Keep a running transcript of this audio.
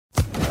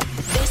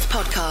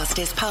podcast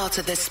is part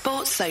of the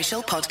Sports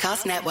Social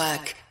Podcast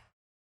Network.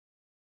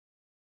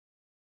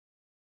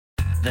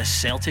 The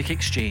Celtic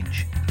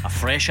Exchange, a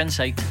fresh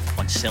insight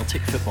on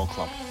Celtic Football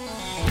Club.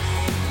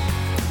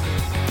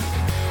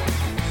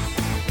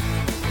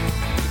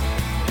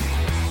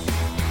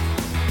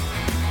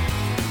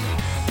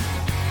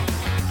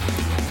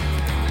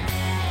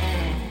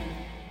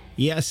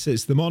 Yes,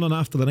 it's the morning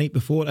after the night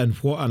before, and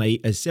what a night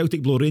as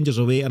Celtic blow Rangers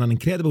away in an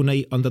incredible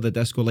night under the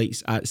disco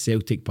lights at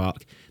Celtic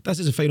Park. This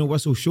is a Final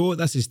Whistle show.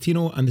 This is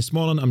Tino, and this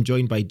morning I'm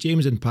joined by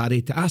James and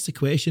Paddy to ask the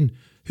question,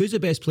 who's the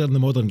best player in the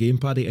modern game,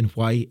 Paddy, and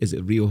why is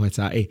it Rio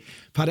Hatate?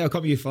 Paddy, I'll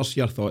come to you first.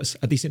 Your thoughts?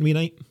 A decent wee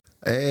night?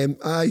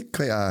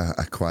 Quite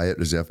a quiet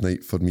reserve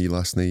night for me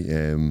last night.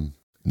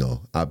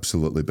 No,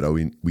 absolutely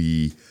brilliant.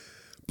 We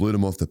blew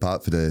them off the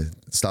park for the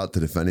start to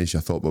the finish. I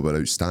thought we were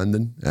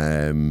outstanding.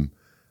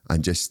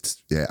 And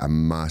just, a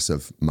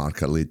massive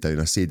marker laid down.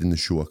 I said in the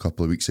show a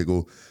couple of weeks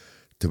ago,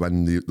 to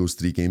win those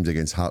three games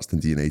against Hearts,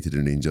 Dundee United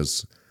and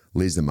Rangers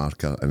lays the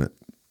marker, and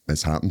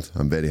it's happened.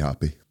 I'm very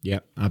happy. Yeah,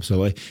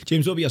 absolutely.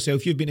 James, what about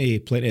yourself? You've been to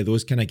plenty of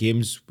those kind of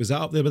games. Was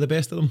that up there with the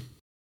best of them?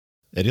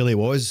 It really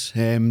was.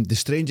 The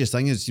strangest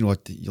thing is, you'll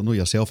know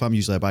yourself, I'm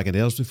usually a bag of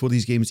nerves before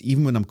these games.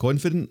 Even when I'm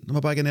confident I'm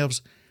a bag of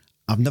nerves,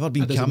 I've never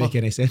been calmer. That doesn't make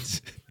any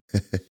sense.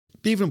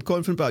 Even I'm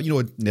confident, but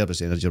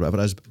nervous energy or whatever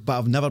it is, but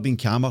I've never been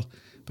calmer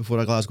before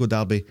a Glasgow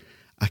derby.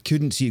 I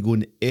couldn't see it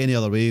going any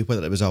other way,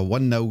 whether it was a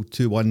 1-0,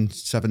 2-1,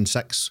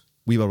 7-6,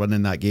 we were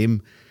winning that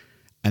game,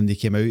 and they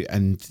came out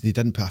and they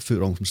didn't put a foot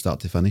wrong from start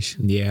to finish.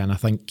 Yeah, and I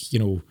think,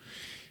 the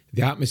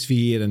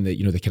atmosphere and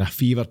the kind of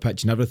fever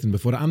pitch and everything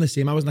before it, I'm the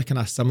same. I was in a kind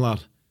of similar,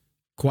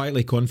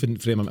 quietly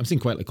confident frame. I'm saying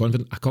quietly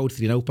confident. I called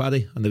 3-0,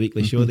 Paddy, on the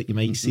weekly show that you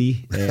might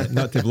see.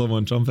 Not to blow my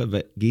own trumpet,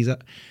 but geese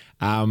it.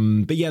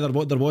 But yeah,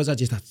 there was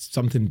just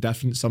something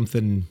different,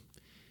 something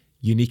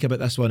unique about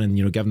this one,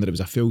 and given that it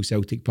was a full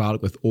Celtic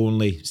Park with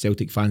only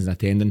Celtic fans in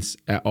attendance,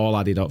 it all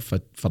added up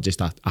for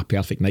just a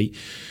perfect night.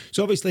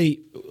 So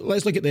obviously,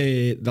 let's look at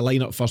the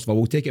lineup first of all.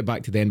 We'll take it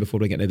back to then before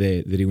we get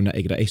into the real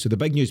nitty gritty. So the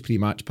big news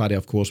pre-match, Paddy,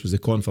 of course, was the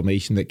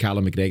confirmation that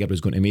Callum McGregor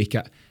was going to make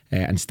it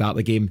and start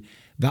the game.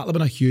 That'll have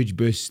been a huge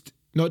boost,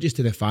 not just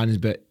to the fans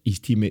but his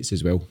teammates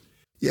as well.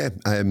 Yeah,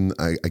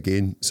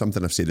 again,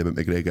 something I've said about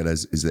McGregor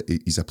is that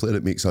he's a player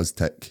that makes us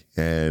tick.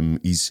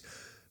 He's,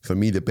 for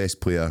me, the best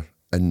player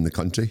in the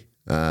country.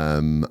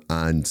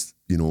 And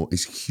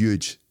it's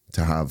huge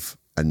to have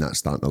in that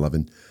starting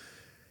 11.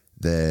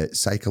 The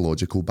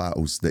psychological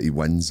battles that he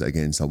wins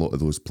against a lot of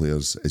those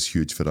players is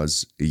huge for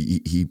us.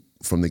 He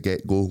from the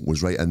get-go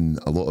was right in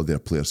a lot of their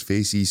players'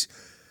 faces.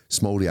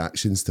 Small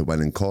reactions to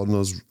winning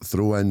corners,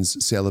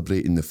 throw-ins,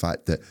 celebrating the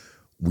fact that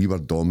we were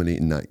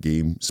dominating that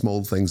game.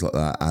 Small things like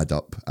that add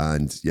up,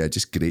 and yeah,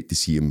 just great to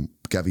see him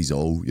give his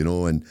all,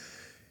 and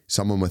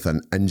someone with an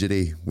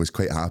injury was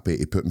quite happy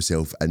to put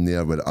himself in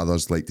there where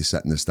others like to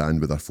sit in the stand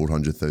with their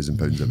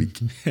 £400,000 a week.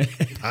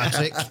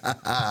 Patrick.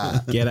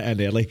 Get it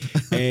in early.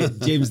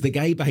 James, the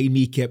guy behind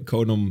me kept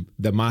calling him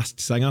the Masked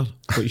Singer,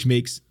 which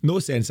makes no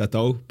sense at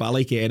all, but I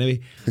like it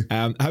anyway.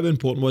 How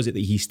important was it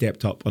that he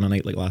stepped up on a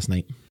night like last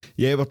night?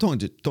 Yeah, we're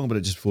talking about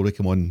it just before we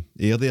come on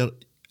air there.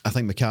 I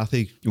think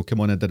McCarthy came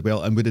on and did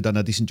well and would have done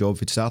a decent job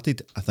if he'd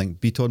started. I think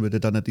Beaton would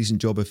have done a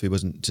decent job if he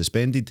wasn't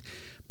suspended.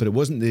 But it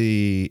wasn't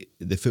the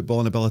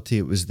footballing ability,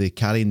 it was the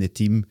carrying the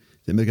team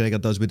that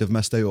McGregor does would have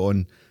missed out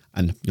on.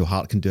 And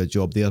Hart can do a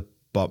job there,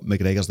 but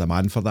McGregor's the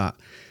man for that.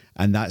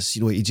 And that's, he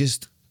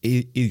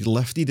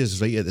lifted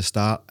us right at the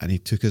start and he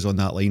took us on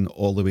that line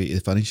all the way to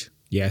the finish.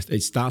 Yes,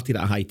 it started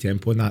at a high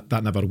tempo and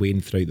that never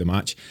waned throughout the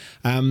match.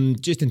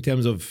 Just in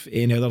terms of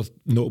any other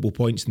notable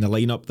points in the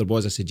lineup, there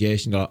was a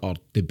suggestion or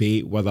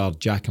debate whether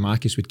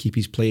Giakoumakis would keep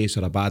his place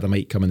or Abada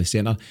might come in the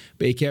centre,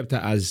 but he kept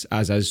it as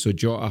is. So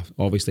Jota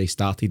obviously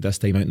started this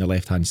time out on the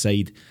left hand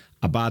side,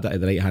 Abada at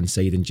the right hand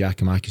side and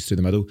Giakoumakis through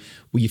the middle.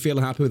 Were you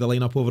feeling happy with the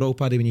lineup overall,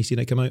 Paddy, when you seen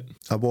it come out?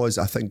 I was.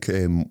 I think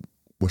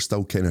we're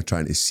still kind of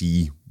trying to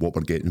see what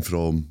we're getting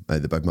from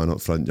the big man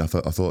up front. I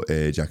thought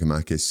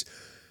Giakoumakis,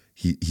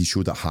 he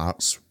showed at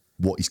Hearts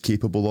what he's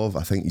capable of.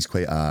 I think he's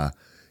quite a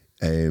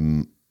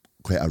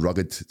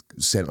rugged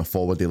centre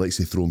forward. He likes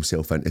to throw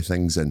himself into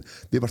things, and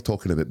they were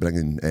talking about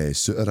bringing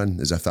Suter in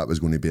as if that was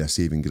going to be a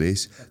saving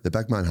grace. The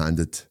big man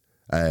handed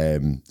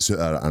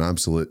Suter an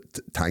absolute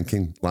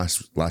tanking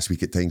last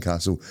week at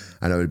Tynecastle,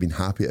 and I would have been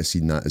happy to have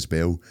seen that as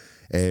well.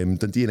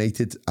 Dundee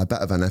United, a bit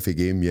of an iffy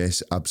game,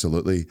 yes,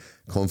 absolutely.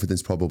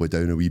 Confidence probably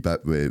down a wee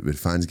bit with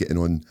fans getting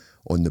on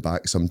the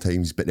back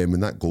sometimes. But then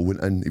when that goal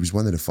went in, he was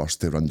one of the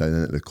first to run down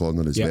into the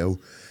corner as well.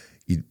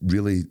 He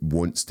really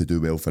wants to do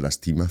well for his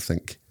team, I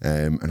think.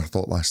 And I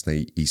thought last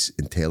night his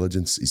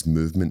intelligence, his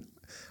movement,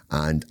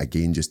 and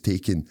again just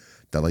taking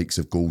the likes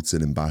of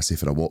Goldson and Bassey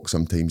for a walk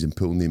sometimes and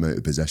pulling them out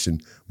of position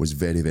was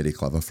very, very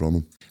clever from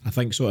him. I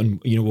think so,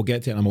 and we'll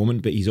get to it in a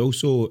moment, but he's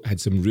also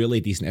had some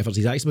really decent efforts.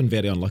 He's actually been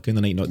very unlucky in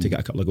the night not to get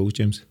a couple of goals,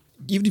 James.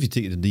 Even if you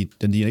take the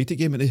Dundee United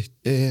game into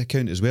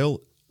account as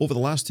well, over the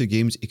last two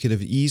games he could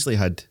have easily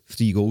had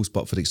 3 goals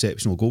but for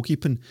exceptional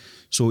goalkeeping.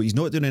 So he's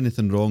not doing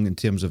anything wrong in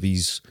terms of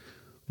his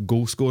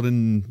goal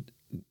scoring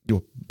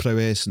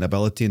prowess and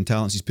ability and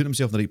talents. He's putting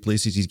himself in the right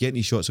places. He's getting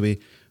his shots away,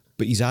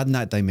 but he's adding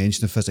that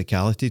dimension of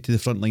physicality to the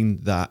front line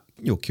that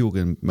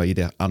Kyogo and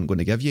Maeda aren't going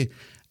to give you.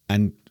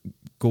 And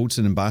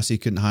Goldson and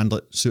Bassey couldn't handle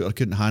it. Suter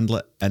couldn't handle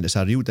it, and it's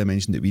a real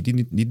dimension that we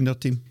need in our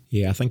team.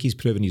 Yeah, I think he's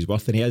proven his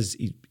worth, and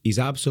he's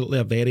absolutely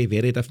a very,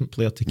 very different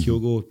player to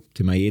Kyogo,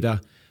 to Maeda,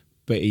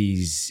 but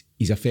he's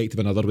effective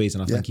in other ways,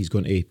 and I think he's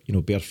going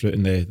to bear fruit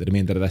in the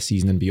remainder of this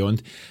season and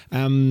beyond.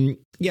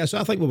 So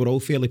I think we were all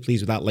fairly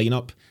pleased with that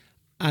lineup,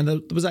 and there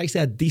was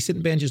actually a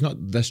decent bench. It's not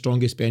the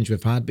strongest bench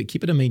we've had, but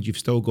keeping in mind you've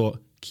still got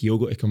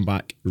Kyogo to come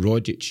back,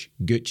 Rogic,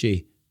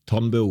 Gucci,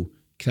 Turnbull,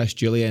 Chris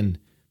Julian.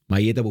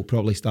 Maeda will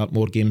probably start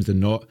more games than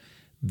not.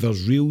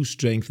 There's real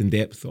strength and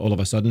depth all of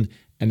a sudden.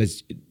 And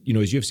as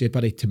you've said,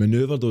 Paddy, to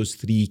manoeuvre those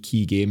three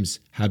key games,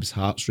 Hibs,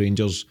 Hearts,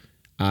 Rangers,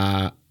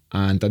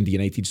 and Dundee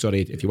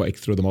United, if you want to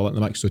throw them all in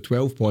the mix. So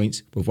 12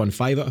 points. We've won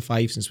 5 out of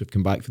 5 since we've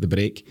come back for the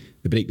break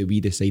that we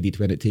decided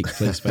when it takes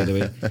place, by the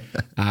way.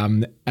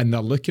 And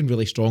they're looking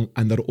really strong,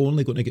 and they're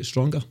only going to get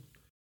stronger.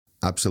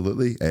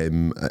 Absolutely.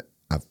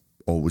 I've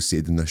always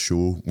said in this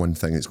show, one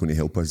thing that's going to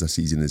help us this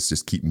season is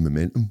just keeping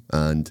momentum.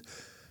 And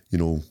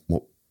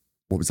what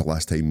was the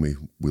last time we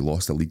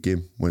lost a league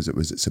game? Was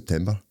it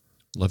September?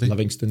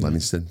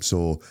 Livingston.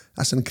 So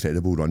that's an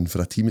incredible run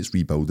for a team that's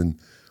rebuilding.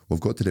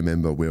 We've got to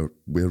remember where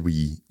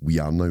we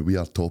are now. We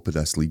are top of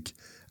this league,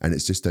 and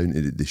it's just down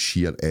to the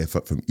sheer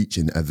effort from each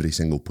and every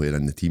single player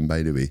in the team,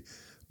 by the way,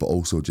 but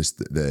also just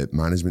the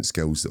management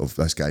skills of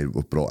this guy that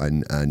we've brought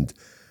in, and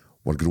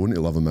we're growing to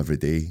love him every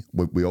day.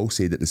 We all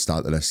said at the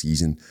start of this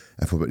season,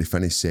 if we were to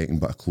finish second,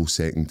 but a close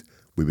second,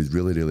 we would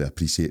really, really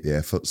appreciate the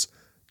efforts.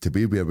 To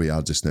be where we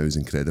are just now is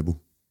incredible.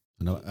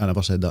 I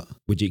never said that.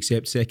 Would you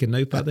accept second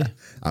now, Paddy?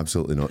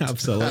 Absolutely not.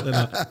 Absolutely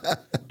not.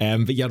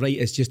 But you're right,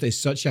 it's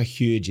such a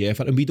huge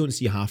effort, and we don't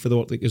see half of the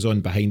work that goes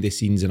on behind the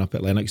scenes and up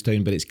at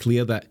Lennoxtown, but it's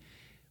clear that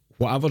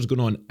whatever's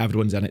going on,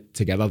 everyone's in it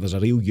together. There's a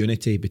real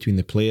unity between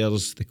the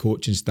players, the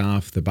coaching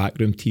staff, the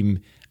backroom team,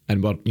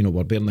 and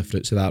we're bearing the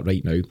fruits of that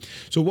right now.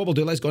 So what we'll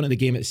do, let's go on to the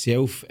game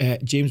itself.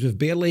 James, we've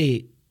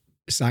barely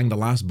sang the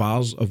last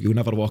bars of You'll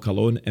Never Walk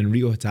Alone, and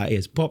Rio Hatate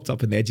has popped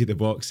up on the edge of the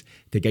box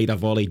to guide a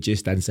volley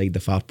just inside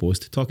the far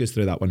post. Talk us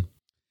through that one.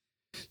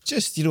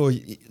 Just,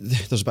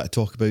 there's a bit of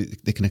talk about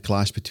the kind of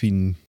clash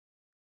between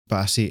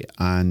Bassey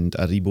and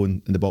Aribo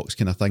in the box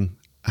kind of thing.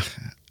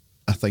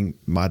 I think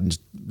Madden's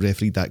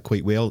refereed that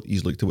quite well.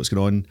 He's looked at what's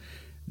going on.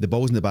 The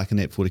ball's in the back of the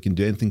net before he can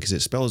do anything because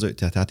it spills out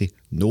to Hatate.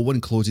 No one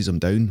closes him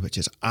down, which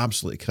is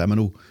absolutely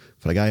criminal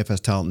for a guy of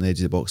his talent on the edge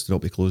of the box to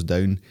not be closed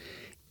down.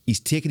 He's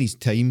taken his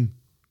time,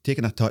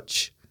 taken a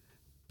touch,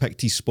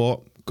 picked his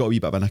spot, got a wee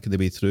bit of a nick in the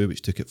way through,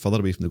 which took it further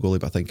away from the goalie,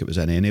 but I think it was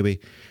in anyway.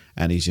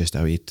 And he's just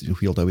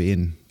wheeled away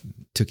and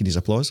took in his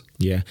applause.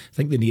 Yeah, I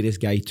think the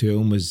nearest guy to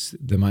him was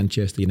the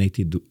Manchester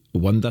United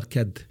wonder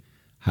kid,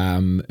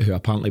 who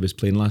apparently was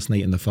playing last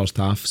night in the first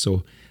half,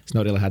 so it's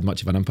not really had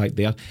much of an impact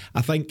there.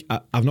 I think,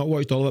 I've not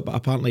watched all of it, but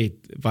apparently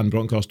Van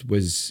Bronckhorst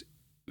was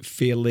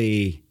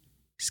fairly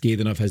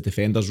scathing of his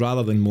defenders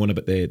rather than moan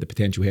about the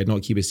potential head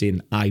knock. He was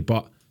saying, aye,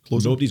 but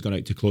nobody's gone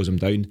out to close him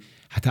down.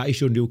 Hatate's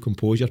shown real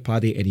composure,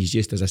 Paddy, and he's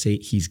just, as I say,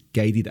 he's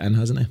guided in,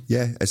 hasn't he?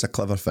 Yeah, it's a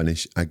clever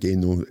finish.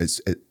 Again, though,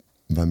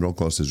 Van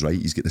Bronckhorst is right.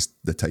 He's got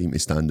the time to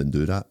stand and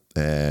do that.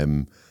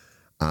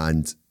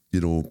 And,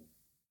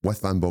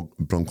 with Van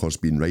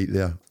Bronckhorst being right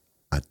there,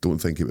 I don't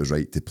think it was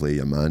right to play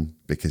a man,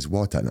 because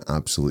what an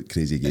absolute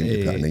crazy game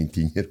to put a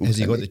 19-year-old. Has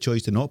he got the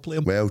choice to not play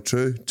him? Well,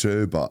 true,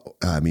 but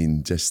I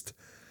mean, just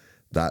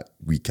that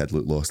wee kid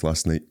looked lost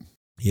last night.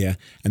 Yeah,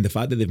 and the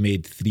fact that they've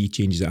made 3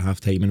 changes at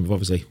half time, and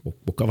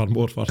we'll cover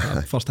more for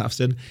first half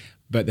soon,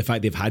 but the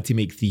fact they've had to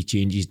make 3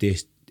 changes,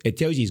 it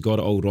tells you he's got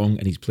it all wrong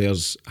and his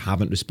players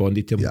haven't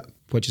responded to him,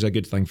 which is a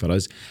good thing for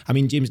us. I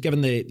mean, James,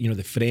 given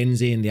the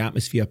frenzy and the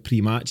atmosphere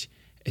pre-match,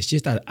 it's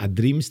just a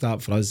dream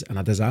start for us and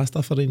a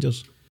disaster for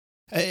Rangers.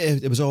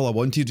 It was all I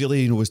wanted,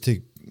 really, was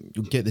to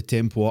get the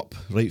tempo up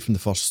right from the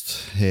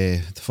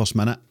first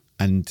minute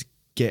and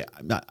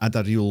add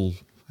a real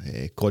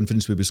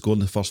confidence we would score in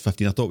the first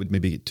 15. I thought we'd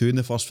maybe get 2 in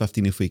the first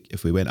 15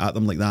 if we went at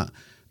them like that.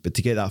 But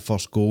to get that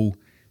first goal,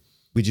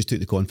 we just took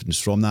the confidence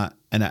from that.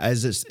 And there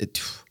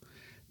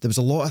was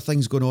a lot of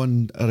things going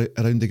on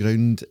around the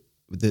ground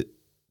that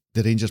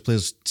the Rangers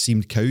players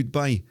seemed cowed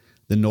by.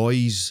 The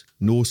noise,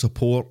 no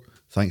support,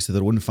 thanks to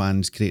their own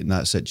fans creating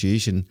that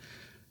situation.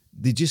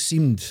 They just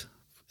seemed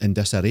in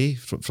disarray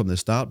from the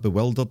start,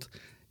 bewildered.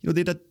 They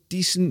had a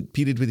decent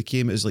period where they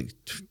came. It was like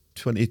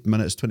 20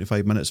 minutes,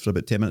 25 minutes for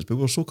about 10 minutes, but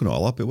we were soaking it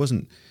all up. It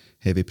wasn't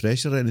heavy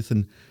pressure or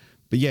anything.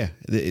 But yeah,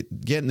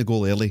 getting the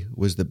goal early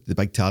was the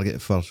big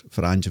target for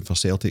Ange and for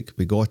Celtic.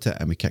 We got it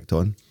and we kicked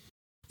on.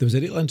 There was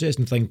a real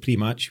interesting thing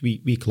pre-match.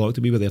 We clocked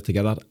it, we were there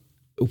together,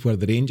 where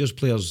the Rangers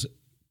players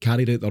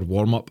carried out their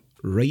warm-up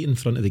right in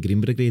front of the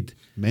Green Brigade.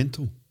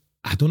 Mental.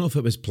 I don't know if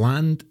it was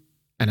planned,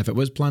 and if it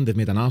was planned, they've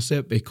made an arse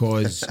out,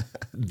 because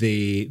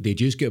they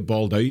just get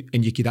balled out,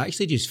 and you could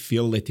actually just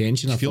feel the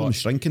tension. I feel them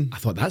shrinking. I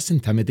thought, that's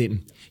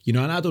intimidating. And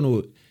I don't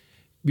know,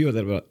 we were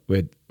there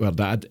with our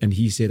dad, and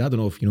he said, I don't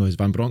know if, as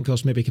Van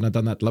Bronckhorst maybe can have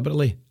done that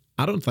deliberately.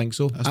 I don't think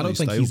so. That's I not don't his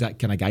think style. he's that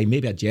kind of guy.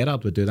 Maybe a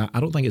Gerrard would do that. I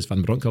don't think it's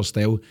Van Bronckhorst's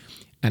style.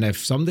 And if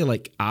somebody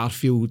like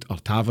Arfield or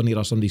Tavernier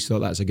or somebody thought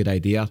that's a good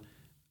idea,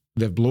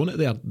 they've blown it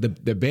there.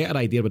 The better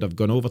idea would have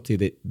gone over to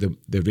the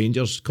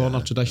Rangers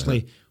corner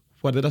traditionally,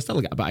 where they'd have still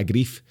got a bit of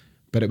grief,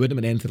 but it wouldn't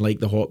have been anything like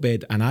the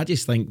hotbed. And I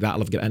just think that'll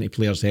have got into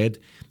players' head.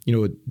 You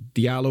know,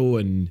 Diallo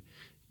and,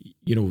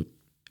 you know,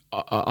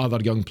 other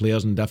young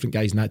players and different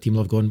guys in that team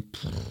will have gone,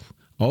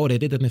 already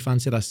didn't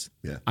fancy this.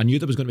 Yeah. I knew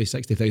there was going to be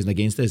 60,000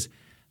 against us.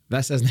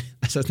 This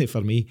isn't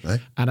for me. Aye.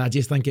 And I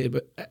just think it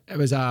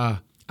was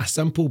a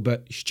simple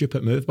but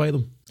stupid move by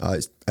them.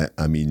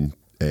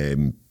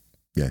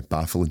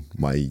 Baffling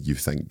why you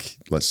think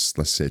let's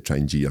try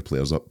and G your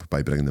players up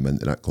by bringing them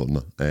into that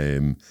corner.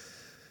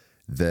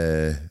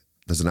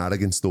 There's an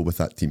arrogance though with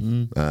that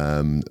team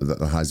that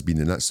there has been,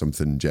 and that's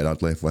something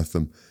Gerrard left with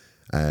them.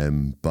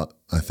 But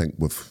I think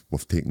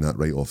we've taken that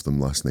right off them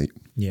last night.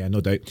 Yeah,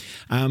 no doubt.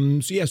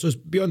 So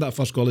beyond that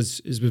first goal,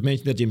 as we've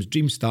mentioned there, James,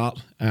 dream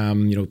start.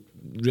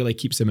 Really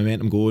keeps the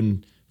momentum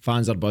going.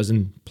 Fans are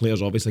buzzing.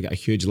 Players obviously get a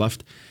huge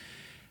lift.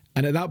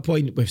 And at that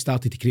point, we've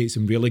started to create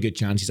some really good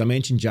chances. I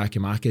mentioned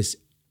Giakoumakis,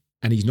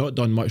 and he's not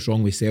done much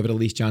wrong with several of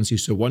these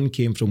chances. So one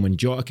came from when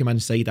Jota came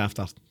inside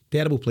after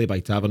terrible play by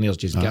Tavernier,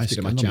 just gifted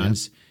him a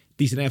chance. Yeah.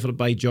 Decent effort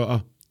by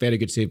Jota, very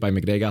good save by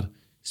McGregor,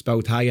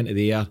 spilled high into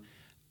the air,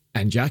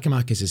 and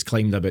Giakoumakis has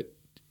climbed about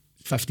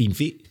 15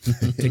 feet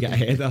to get a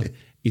header.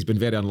 He's been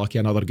very unlucky,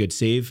 another good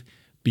save.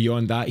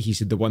 Beyond that, he's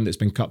the one that's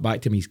been cut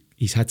back to him.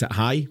 He's hit it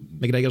high.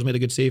 McGregor's made a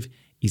good save.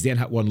 He's then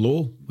hit one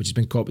low, which has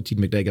been caught between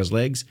McGregor's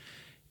legs.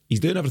 He's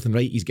doing everything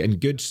right. He's getting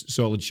good,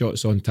 solid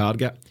shots on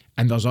target.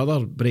 And there's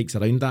other breaks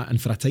around that. And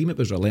for a time, it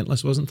was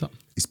relentless, wasn't it?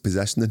 His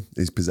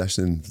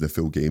positioning the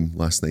full game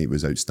last night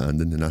was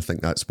outstanding. And I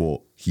think that's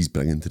what he's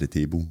bringing to the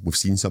table. We've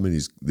seen some of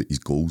his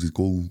goals.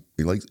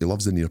 He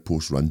loves the near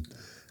post run.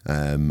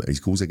 His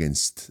goals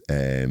against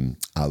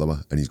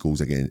Alloa and his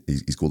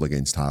goal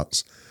against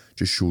Hearts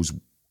just shows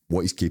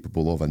what he's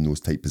capable of in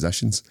those tight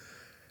positions.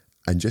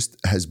 And just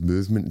his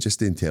movement, just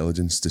the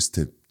intelligence, just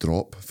to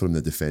drop from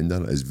the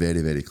defender is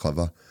very, very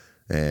clever.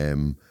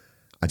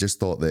 I just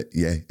thought that,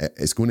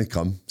 it's going to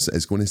come.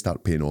 It's going to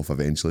start paying off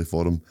eventually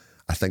for him.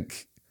 I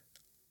think,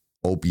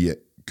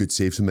 albeit good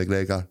saves from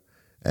McGregor.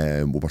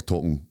 We were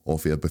talking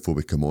off air before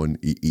we come on.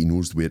 He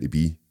knows where to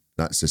be.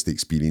 That's just the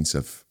experience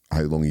of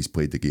how long he's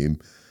played the game.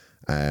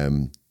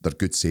 They're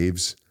good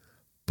saves,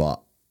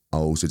 but I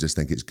also just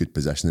think it's good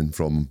positioning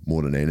from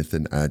more than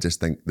anything. And I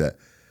just think that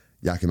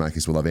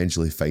Giakoumakis will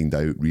eventually find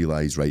out,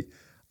 realise, right,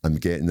 I'm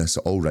getting this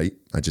all right.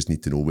 I just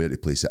need to know where to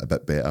place it a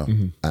bit better.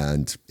 Mm-hmm.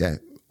 And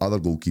other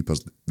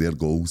goalkeepers, their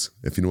goals,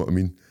 if you know what I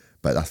mean.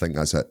 But I think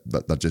that's it.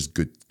 They're just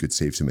good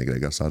saves from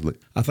McGregor, sadly.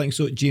 I think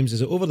so. James,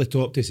 is it over the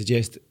top to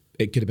suggest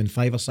it could have been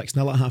 5 or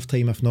 6-0 at half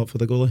time if not for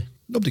the goalie?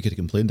 Nobody could have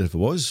complained if it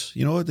was.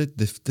 You know,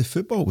 the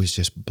football was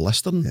just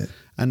blistering. Yeah.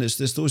 And it's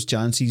those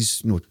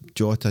chances, you know,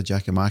 Jota,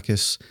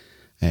 Giakoumakis,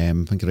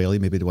 Pincarelli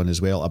maybe the one as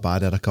well,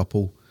 Abada a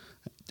couple.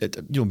 You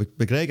know,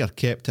 McGregor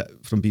kept it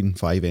from being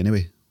 5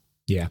 anyway.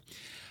 Yeah.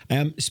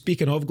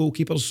 Speaking of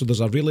goalkeepers, so there's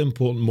a really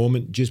important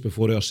moment just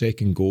before our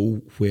second goal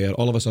where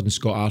all of a sudden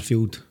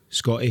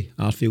Scotty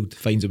Arfield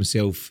finds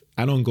himself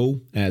in on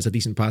goal. It's a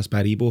decent pass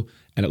by Rebo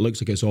and it looks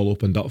like it's all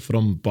opened up for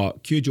him.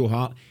 But Joe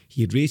Hart,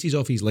 he races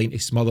off his line to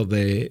smother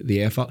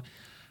the effort.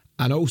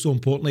 And also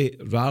importantly,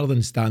 rather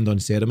than stand on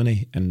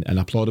ceremony and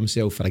applaud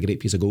himself for a great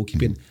piece of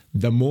goalkeeping,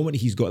 the moment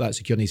he's got that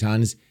secure in his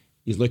hands,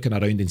 he's looking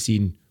around and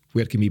seeing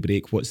where can we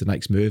break, what's the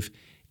next move.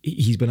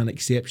 He's been an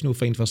exceptional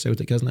find for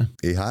Celtic, hasn't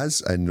he? He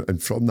has,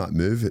 and from that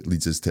move, it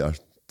leads us to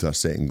our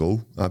second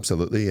goal,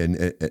 absolutely.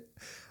 And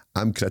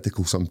I'm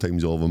critical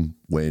sometimes of him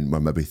when we're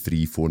maybe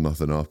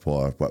 3-4-0 up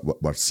or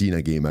we're seeing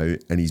a game out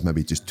and he's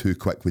maybe just too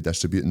quick with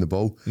distributing the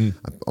ball.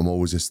 I'm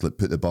always just like,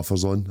 put the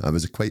buffers on. I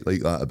was quite like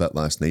that a bit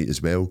last night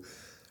as well.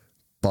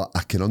 But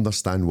I can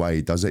understand why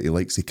he does it. He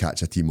likes to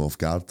catch a team off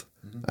guard.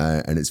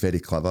 And it's very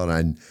clever,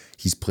 and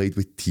he's played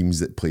with teams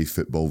that play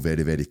football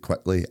very, very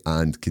quickly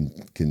and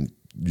can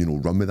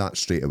run with that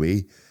straight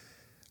away.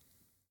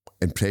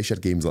 In pressure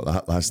games like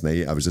that last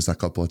night, I was just a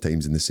couple of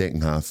times in the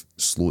second half,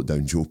 slow it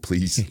down, Joe,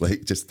 please.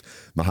 Like, just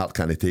my heart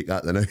can't take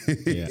that now.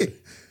 Yeah.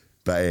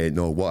 But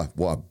no, what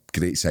a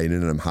great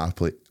signing, and I'm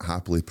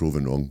happily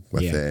proven wrong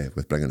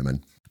with bringing him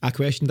in. I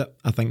questioned it.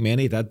 I think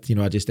many did.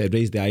 I just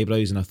raised the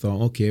eyebrows and I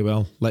thought, okay,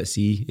 well, let's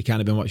see. He can't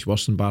have been much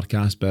worse than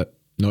Barkas, but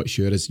not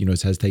sure as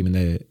it's his time in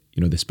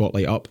the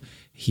spotlight up.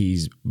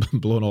 He's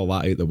blown all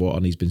that out the water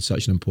and he's been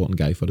such an important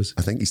guy for us.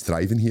 I think he's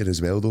thriving here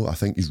as well though. I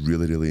think he's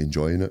really, really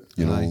enjoying it.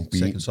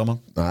 Second summer.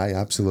 Aye,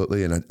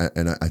 absolutely. And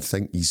I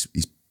think he's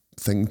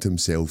thinking to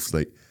himself,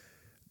 like,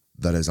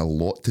 there is a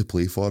lot to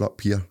play for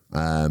up here.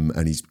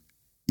 And he's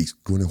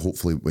going to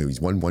hopefully,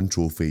 he's won one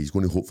trophy, he's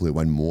going to hopefully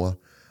win more.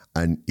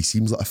 And he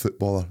seems like a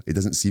footballer. He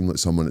doesn't seem like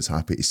someone that's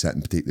happy to sit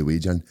and take the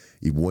wage in.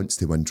 He wants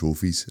to win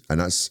trophies,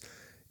 and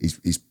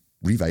he's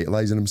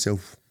revitalising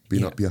himself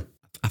being up here.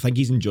 I think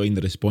he's enjoying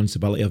the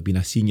responsibility of being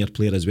a senior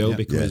player as well,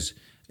 because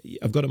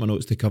I've got it in my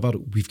notes to cover.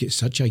 We've got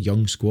such a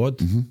young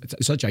squad,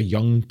 such a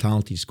young,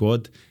 talented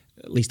squad.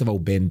 least of all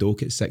Ben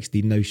Doak at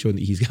 16 now, showing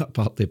that he's got a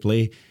part to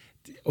play.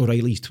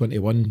 O'Reilly's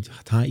 21,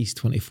 Hattati's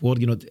 24.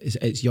 You know,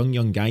 it's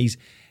young guys.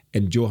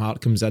 And Joe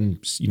Hart comes in,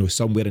 you know,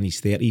 somewhere in his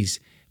 30s,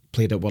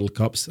 played at World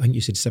Cups. I think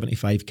you said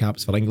 75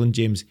 caps for England,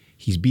 James.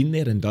 He's been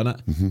there and done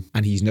it,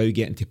 and he's now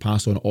getting to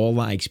pass on all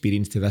that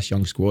experience to this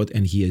young squad,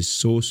 and he is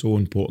so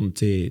important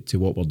to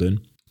what we're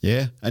doing.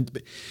 Yeah,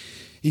 and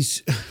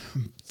he's.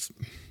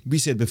 We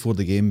said before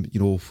the game, you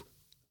know,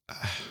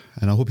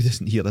 and I hope he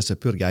doesn't hear this, a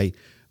poor guy,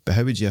 but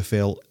how would you have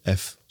felt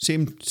if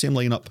same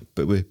lineup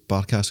but with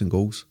Barkas and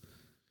goals?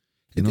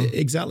 You know?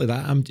 Exactly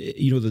that.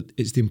 You know,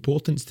 it's the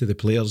importance to the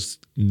players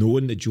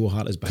knowing that Joe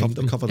Hart is behind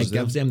them. It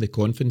gives them the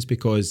confidence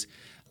because,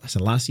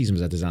 listen, last season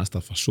was a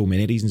disaster for so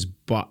many reasons,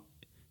 but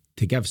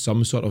to give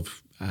some sort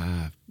of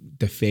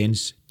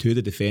defence to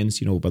the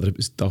defence, you know, whether it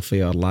was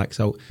Duffy or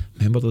Laxalt,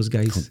 remember those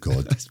guys? Oh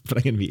God, it's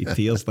bringing me to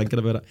tears thinking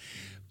about it.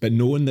 But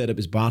knowing that it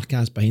was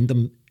Barkas behind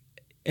them,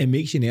 it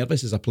makes you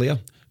nervous as a player.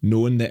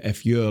 Knowing that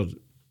if your,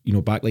 you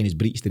know, backline is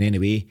breached in any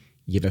way,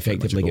 you've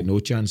effectively got no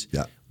chance.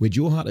 Yeah. With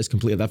Joe Hart, it's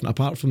completely different.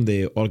 Apart from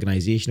the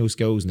organisational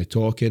skills and the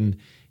talking,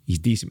 he's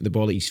decent with the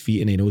ball at his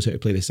feet and he knows how to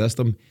play the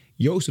system.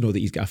 You also know that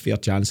he's got a fair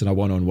chance in a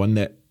one-on-one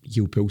that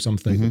he'll pull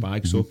something out of the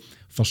bag. So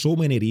for so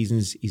many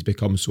reasons, he's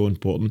become so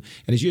important.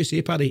 And as you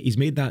say, Paddy, he's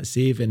made that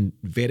save and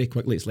very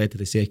quickly it's led to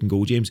the second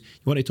goal. James,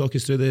 you want to talk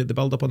us through the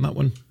build-up on that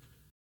one?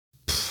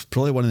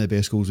 Probably one of the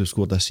best goals we've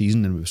scored this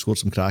season, and we've scored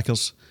some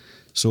crackers.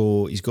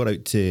 So he's got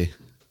out to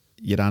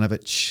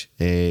Juranovic,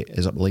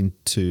 is up the line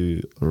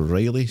to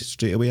O'Reilly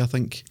straight away, I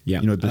think.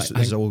 Yeah, you know, this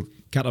is all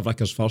Carter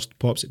Vickers first,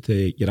 pops it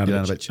to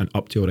Juranovic and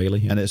up to O'Reilly.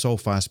 Yeah. And it's all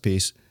fast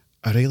paced.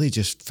 O'Reilly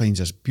just finds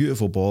this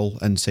beautiful ball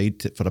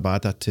inside for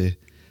Abada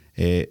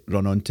to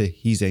run onto.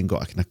 He's then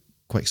got a kind of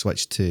quick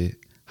switch to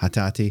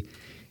Hattati,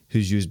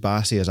 who's used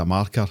Bassey as a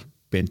marker,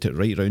 bent it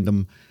right round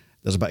him.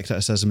 There's a bit of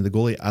criticism of the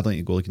goalie. I don't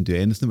think the goalie can do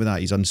anything with that.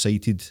 He's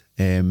unsighted.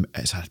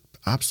 It's an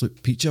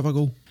absolute peach of a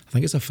goal. I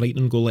think it's a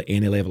frightening goal at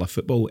any level of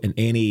football, and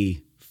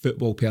any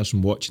football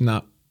person watching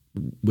that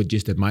would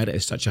just admire it.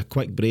 It's such a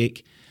quick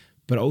break,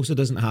 but it also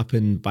doesn't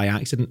happen by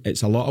accident.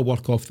 It's a lot of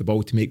work off the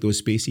ball to make those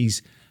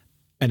spaces,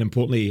 and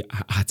importantly,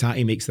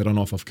 Hattati makes the run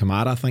off of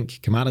Kamara. I think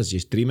Kamara's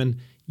just dreaming.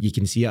 You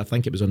can see it. I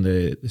think it was on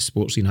the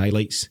sports scene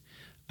highlights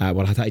where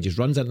Hattati just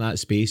runs into that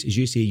space. As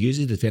you say,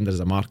 uses the defender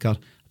as a marker.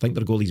 I think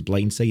their goalie's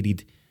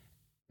blindsided,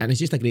 and it's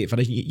just a great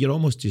finish. You're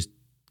almost just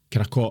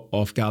kind of caught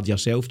off guard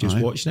yourself just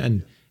watching it,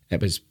 and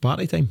it was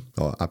party time.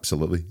 Oh,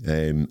 absolutely.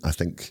 I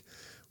think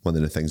one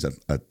of the things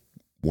I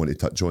want to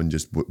touch on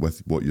just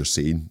with what you're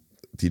saying,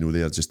 Tino,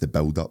 there, just the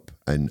build-up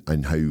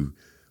and how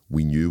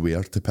we knew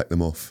where to pick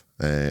them off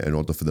in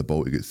order for the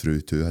ball to get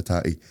through to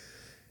Hattati,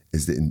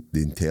 is the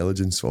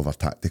intelligence of our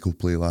tactical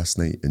play last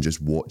night and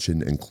just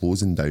watching and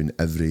closing down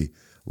every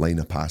line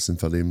of passing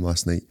for them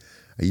last night.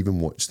 I even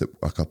watched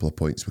a couple of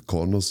points with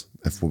corners.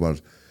 If we were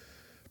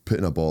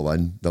putting a ball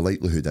in, the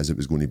likelihood is it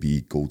was going to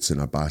be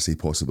Goldson or Bassey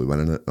possibly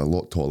winning it, a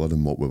lot taller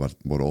than what we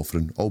were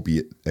offering,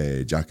 albeit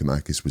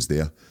Giacomakis was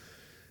there.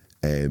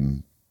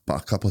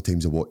 But a couple of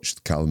times I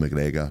watched Callum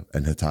McGregor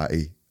and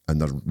Hattati,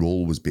 and their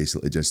role was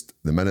basically just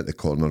the minute the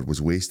corner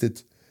was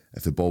wasted,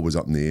 if the ball was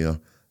up in the air,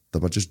 they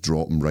were just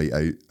dropping right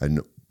out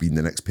and being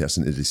the next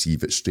person to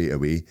receive it straight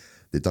away.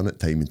 They'd done it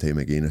time and time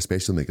again,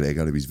 especially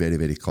McGregor, who was very,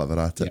 very clever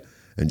at it,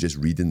 and just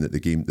reading that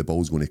the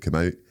ball's going to come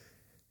out.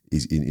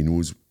 He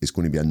knows it's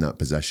going to be in that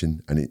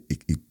position, and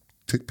he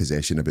took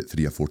possession about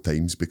 3 or 4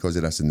 times because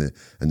of this in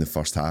the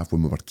first half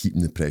when we were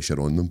keeping the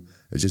pressure on them.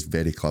 It was just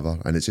very clever,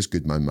 and it's just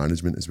good man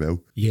management as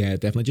well. Yeah,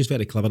 definitely, just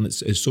very clever, and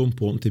it's so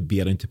important to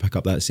be around to pick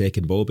up that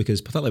second ball, because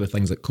particularly with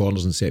things like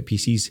corners and set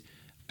pieces,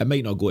 it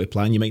might not go to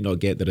plan, you might not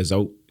get the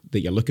result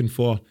that you're looking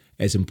for.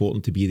 It's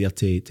important to be there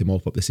to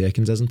mop up the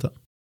seconds, isn't it?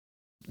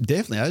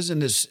 Definitely is,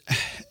 and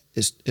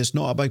it's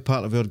not a big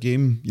part of our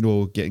game, you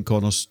know, getting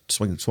corners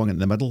swung in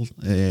the middle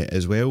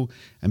as well,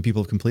 and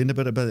people have complained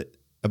about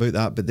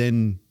that. But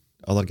then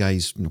other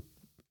guys, you know,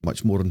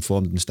 much more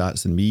informed in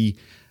stats than me,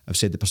 have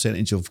said the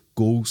percentage of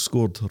goals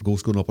scored or goal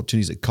scoring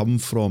opportunities that come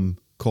from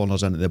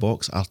corners into the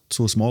box are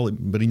so small. Like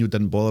Mourinho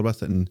didn't bother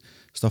with it and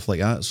stuff like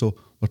that. So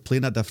we're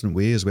playing a different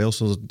way as well.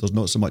 So there's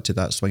not so much of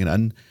that swinging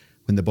in.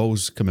 When the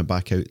ball's coming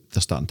back out,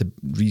 they're starting to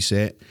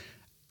reset.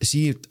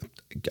 See,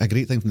 a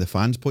great thing from the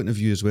fans' point of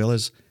view as well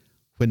is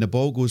when the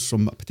ball goes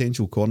from a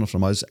potential corner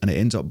from us and it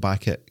ends up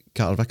back at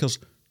Carter Vickers,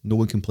 no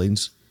one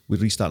complains. We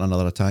restart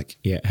another attack.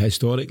 Yeah,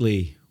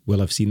 historically, we'll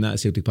have seen that at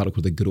Celtic Park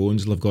where the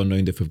groans will have gone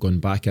round if we've gone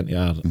back into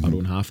our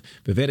own half.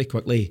 But very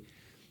quickly,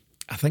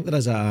 I think there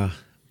is a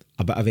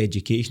bit of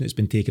education that's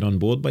been taken on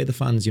board by the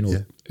fans, you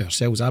know,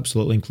 ourselves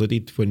absolutely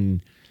included.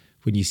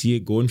 When you see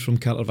it going from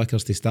Carter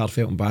Vickers to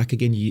Starfelt and back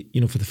again, you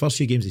know, for the first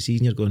few games of the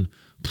season, you're going,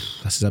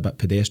 this is a bit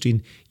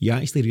pedestrian. You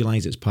actually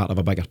realise it's part of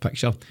a bigger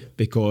picture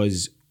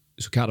because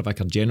Carter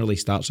Vickers generally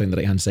starts on the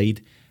right-hand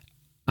side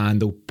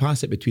and they'll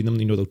pass it between them,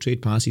 you know, they'll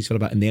trade passes for a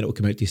bit and then it'll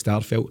come out to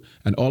Starfelt,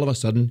 and all of a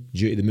sudden,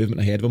 due to the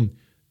movement ahead of him,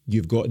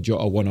 you've got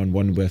Jota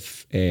one-on-one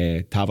with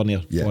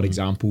Tavernier, for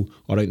example,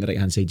 or out on the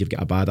right-hand side, you've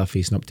got Abada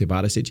facing up to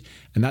Barisic,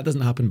 and that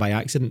doesn't happen by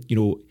accident. You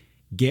know,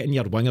 getting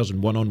your wingers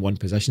in one-on-one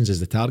positions is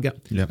the target.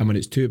 Yep. And when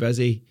it's too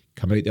busy,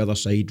 come out the other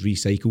side,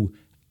 recycle,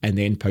 and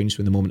then pounce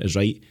when the moment is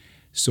right.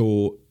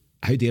 So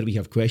how dare we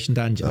have questioned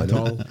Ange at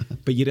all?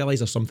 But you realise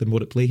there's something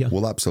more at play here.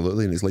 Well,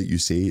 absolutely. And it's like you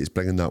say, it's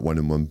bringing that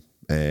one-on-one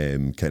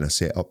kind of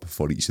set up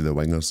for each of the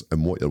wingers.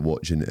 And what you're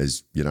watching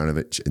is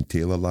Juranovic and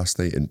Taylor last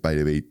night. And by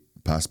the way,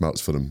 pass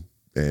marks for him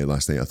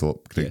last night. I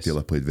thought Craig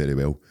Taylor played very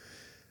well.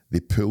 They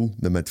pull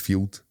the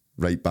midfield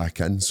right back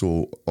in.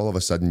 So all of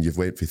a sudden you've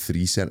went for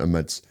 3 centre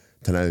mids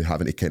to now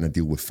having to kind of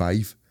deal with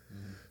 5.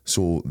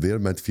 So their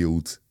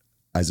midfield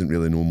isn't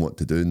really knowing what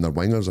to do, and their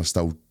wingers are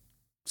still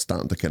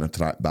starting to kind of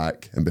track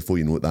back, and before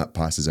you know it, that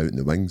passes out in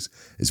the wings.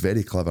 It's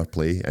very clever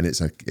play, and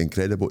it's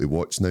incredible to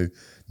watch now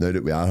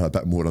that we are a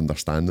bit more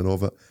understanding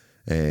of it.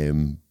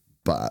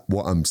 But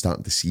what I'm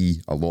starting to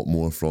see a lot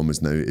more from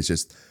is now, it's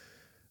just,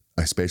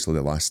 especially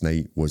the last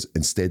night, was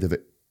instead of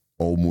it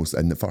almost,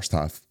 in the first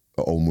half,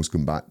 almost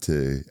going back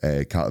to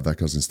Carter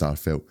Vickers and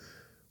Starfelt,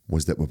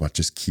 was that we were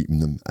just keeping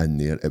them in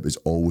there. It was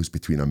always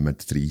between our mid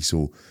 3,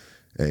 so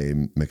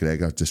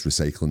McGregor just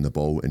recycling the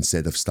ball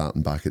instead of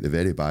starting back at the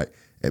very back.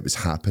 It was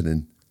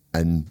happening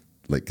in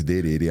like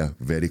their area,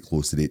 very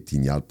close to the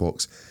 18-yard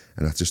box,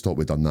 and I just thought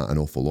we'd done that an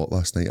awful lot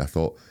last night. I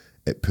thought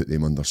it put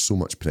them under so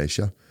much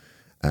pressure.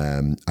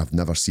 I've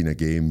never seen a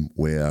game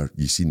where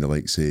you've seen the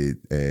likes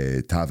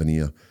of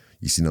Tavernier,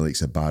 you've seen the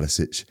likes of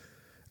Barisic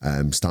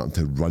starting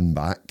to run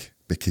back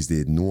because they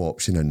had no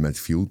option in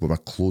midfield. We were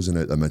closing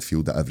out the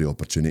midfield at every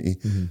opportunity.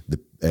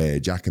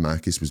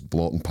 Giacomakis was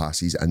blocking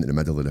passes into the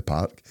middle of the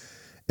park.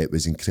 It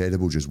was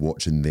incredible just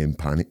watching them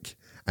panic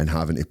and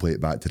having to play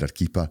it back to their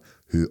keeper,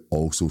 who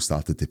also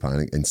started to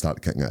panic and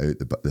start kicking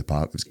it out the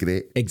park. It was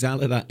great.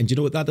 Exactly that. And do you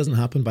know what? That doesn't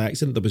happen by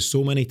accident. There was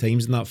so many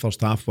times in that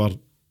first half where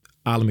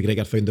Alan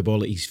McGregor found the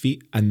ball at his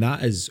feet, and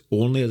that is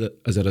only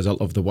as a result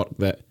of the work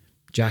that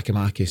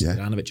Giacomakis,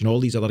 Juranovic and all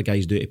these other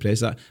guys do to press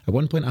that. At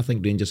one point, I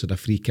think Rangers had a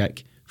free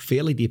kick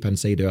fairly deep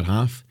inside our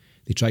half.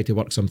 They tried to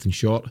work something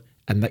short,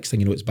 and next thing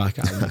you know, it's back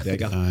at Alan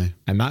McGregor.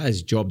 And that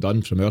is job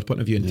done from our point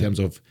of view in terms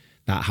of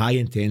that high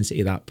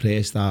intensity, that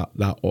press,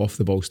 that off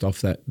the ball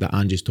stuff that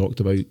Ange has talked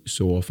about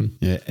so often.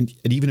 Yeah, and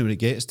even when it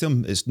gets to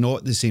him, it's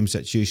not the same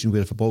situation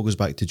where if a ball goes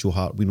back to Joe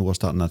Hart, we know we're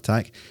starting an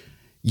attack.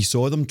 You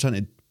saw them trying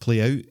to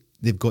play out.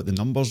 They've got the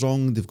numbers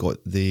wrong. They've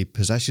got the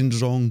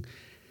positions wrong.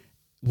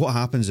 What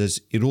happens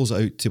is he rolls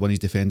it out to one of his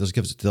defenders,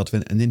 gives it to the other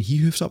defender, and then he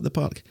hoofs up the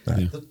park.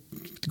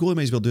 The goalie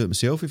might as well do it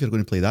himself if you're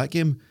going to play that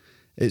game.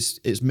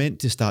 It's meant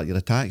to start your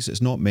attacks.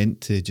 It's not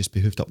meant to just be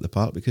hoofed up the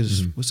park,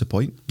 because what's the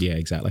point? Yeah,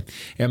 exactly.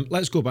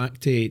 Let's go back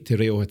to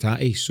Reo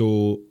Hatate.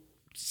 So,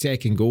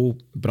 second goal,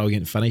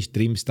 brilliant finish,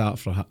 dream start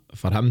for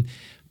him.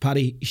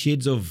 Paddy,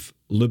 shades of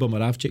Luba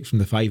Moravchik from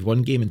the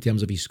 5-1 game in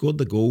terms of he scored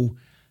the goal,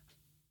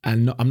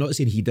 and I'm not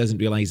saying he doesn't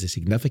realise the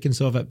significance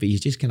of it, but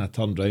he's just kind of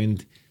turned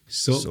round,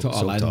 soaked it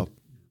all in,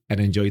 and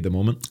enjoyed the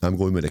moment. I'm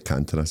going with the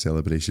Cantona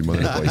celebration. One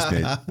of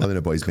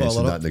the boys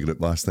mentioned that in the group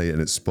last night,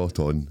 and it's spot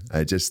on.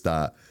 Just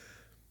that.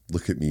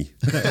 Look at me.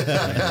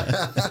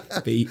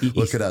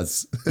 Look at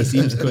us. He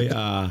seems quite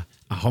a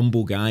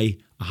humble guy,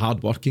 a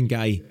hard-working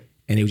guy,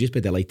 and he'll just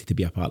be delighted to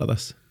be a part of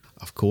this.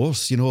 Of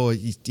course. You know,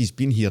 he's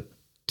been here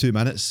 2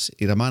 minutes.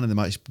 He's a man in the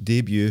match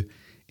debut.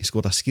 He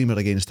scored a screamer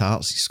against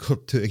Hearts. He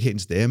scored 2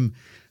 against them.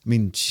 I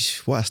mean,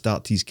 what a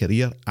start to his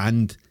career.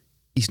 And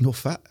he's no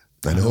fit.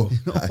 I know.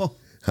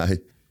 Aye.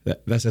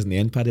 This isn't the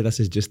end, Paddy. This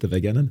is just the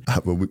beginning.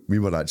 Well, we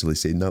were actually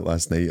saying that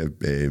last night.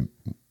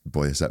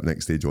 Boy, I sat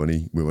next to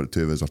Johnny.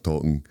 Two of us were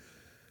talking,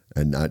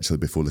 and actually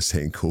before the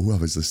second goal, I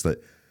was just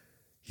like,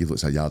 he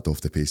looks a yard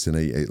off the pace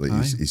tonight. Like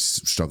he's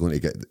struggling to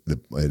get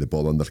the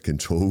ball under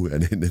control,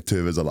 and then the two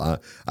of us are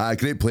like,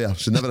 great player.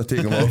 Should never have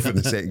taken him off in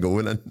the second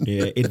goal.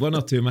 Yeah, he'd 1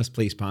 or 2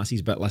 misplaced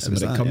passes, but listen,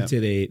 when it comes to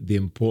the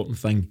important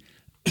thing.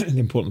 The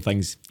important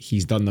things,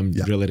 he's done them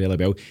really, really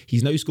well.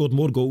 He's now scored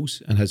more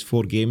goals in his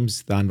 4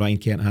 games than Ryan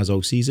Kent has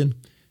all season.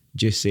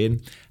 Just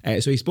saying.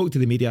 So he spoke to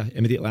the media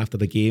immediately after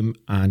the game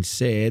and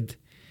said,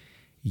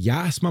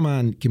 "Yes, my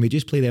man, can we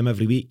just play them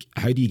every week?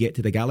 How do you get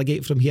to the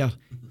Gallagate from here?"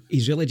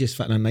 He's really just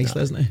fitting in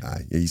nicely, isn't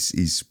he?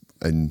 He's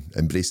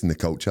embracing the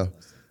culture,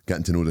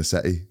 getting to know the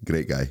city.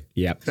 Great guy.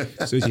 Yeah.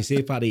 So as you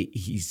say, Paddy,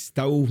 he's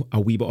still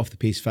a wee bit off the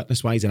pace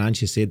fitness-wise, and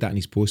Ange said that in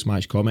his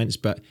post-match comments,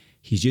 but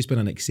he's just been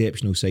an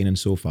exceptional signing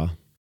so far.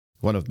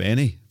 One of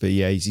many, but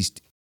yeah, I was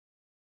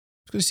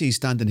going to say he's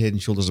standing head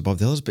and shoulders above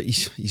the others, but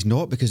he's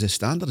not, because the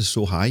standard is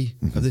so high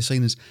of the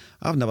signings.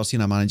 I've never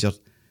seen a manager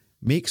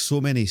make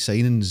so many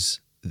signings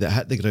that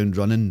hit the ground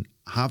running,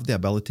 have the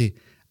ability,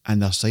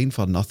 and they're signed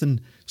for nothing.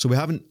 So we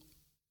haven't,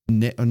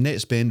 on net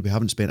spend, we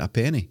haven't spent a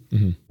penny.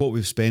 What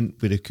we've spent,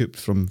 we recouped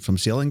from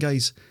selling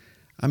guys.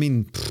 I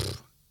mean,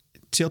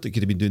 Celtic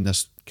could have been doing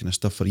this kind of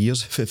stuff for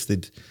years if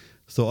they'd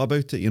thought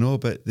about it, you know,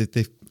 but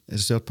they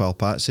as our pal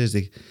Pat says,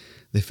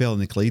 they fell in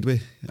the Clyde way.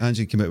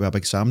 Ange came out with a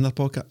big Sam in their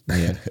pocket.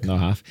 Yeah, not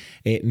half.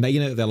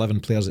 9 out of the 11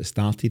 players that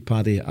started,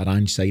 Paddy, are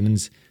Ange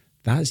signings.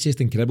 That's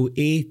just incredible.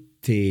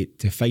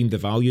 To find the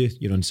value,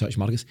 in such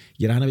markets.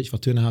 Juranovic for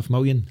 2.5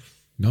 million.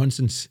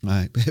 Nonsense.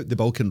 Aye, the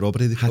Balkan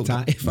robbery. They called it.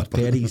 Hatate for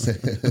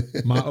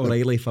Perry's, Matt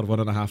O'Reilly for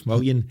 $1.5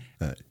 million.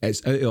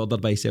 It's out of order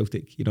by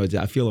Celtic. You know,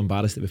 I feel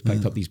embarrassed that we've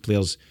picked up these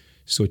players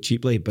so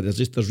cheaply, but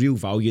there's real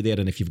value there.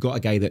 And if you've got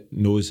a guy that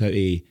knows how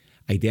to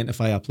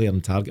identify a player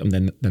and target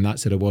them, then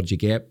that's the reward you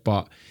get.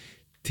 But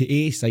to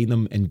A, sign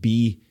them, and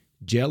B,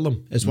 gel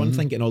them. It's one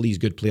thing getting all these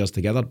good players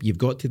together. You've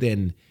got to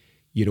then,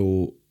 you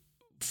know,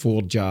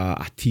 forge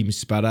a team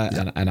spirit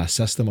and a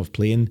system of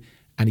playing.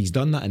 And he's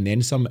done that and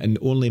then some. And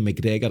only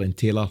McGregor and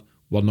Taylor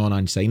were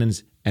non-an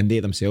signings, and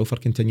they themselves are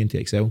continuing to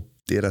excel.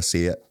 Dare I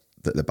say it,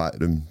 that the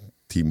backroom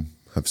team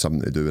have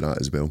something to do with that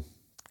as well.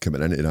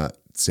 Coming into that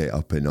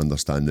setup and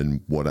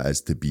understanding what it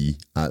is to be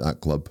at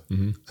that club.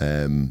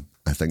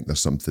 I think there's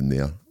something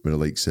there with the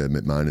likes of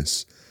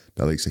McManus,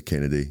 the likes of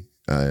Kennedy.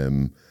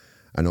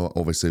 I know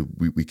obviously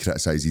we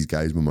criticise these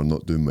guys when we're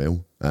not doing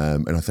well,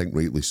 and I think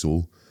rightly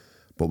so.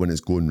 But when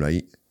it's going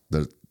right,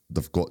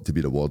 they've got to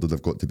be rewarded,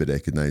 they've got to be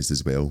recognised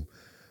as well.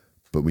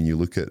 But when you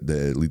look at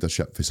the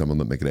leadership for someone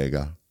like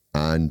McGregor,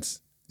 and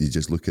you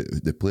just look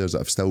at the players that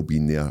have still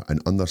been there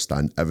and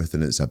understand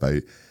everything it's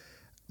about,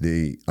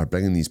 they are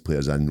bringing these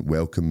players in,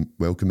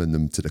 welcoming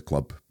them to the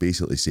club,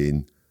 basically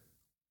saying,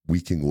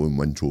 we can go and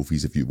win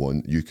trophies if you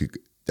want.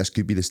 This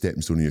could be the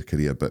stepping stone of your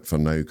career, but for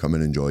now, come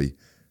and enjoy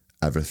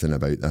everything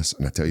about this.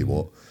 And I tell you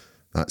what,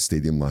 that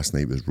stadium last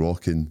night was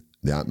rocking.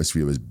 The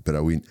atmosphere was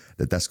brilliant.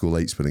 The disco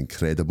lights were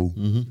incredible.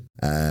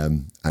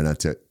 And I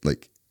tell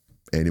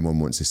anyone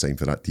wants to sign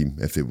for that team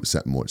if they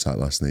sit and watch that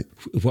last night.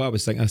 What I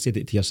was thinking, I said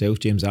it to yourself,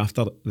 James,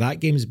 after that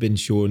game's been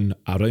shown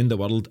around the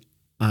world,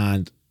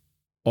 and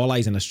all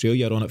eyes in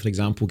Australia are on it, for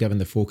example, given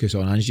the focus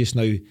on Ange just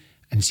now.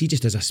 And see,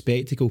 just as a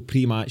spectacle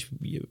pre-match,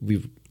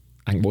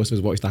 I think most of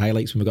us watched the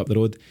highlights when we got up the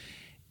road.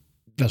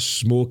 There's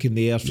smoke in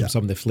the air from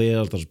some of the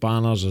flares, there's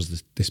banners, there's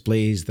the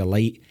displays, the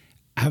light.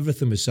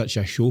 Everything was such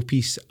a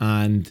showpiece,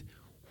 and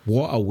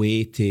what a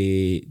way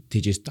to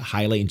just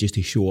highlight and just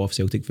to show off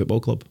Celtic Football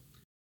Club.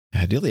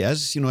 It really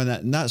is, you know,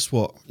 and that's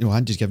what, you know,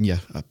 Andy's giving you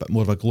a bit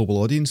more of a global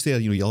audience there.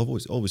 You know,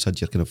 you've always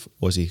had your kind of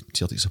Aussie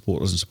Celtic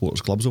supporters and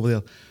supporters clubs over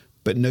there,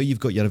 but now you've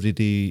got your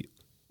everyday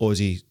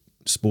Aussie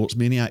sports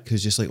maniac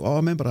who's just like, oh, I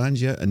remember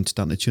Ange, and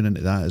starting to tune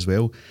into that as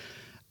well.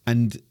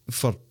 And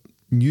for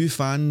new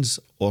fans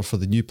or for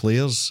the new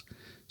players,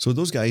 so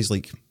those guys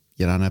like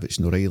Juranovic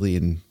and O'Reilly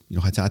and, you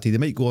know, Hatate, they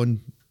might go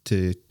on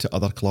to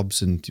other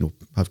clubs and, you know,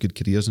 have good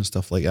careers and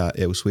stuff like that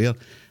elsewhere.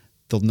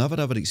 They'll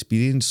never ever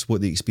experience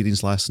what they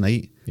experienced last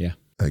night. Yeah,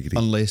 I agree.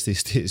 Unless they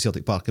stay at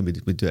Celtic Park and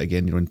we do it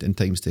again, you know, in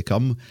times to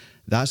come.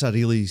 That's a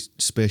really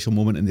special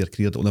moment in their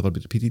career that will never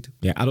be repeated.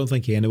 Yeah, I don't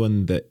think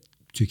anyone that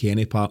took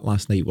any part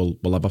last night will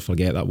ever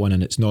forget that one.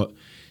 And it's not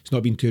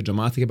being too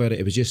dramatic about it.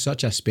 It was just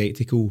such a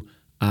spectacle.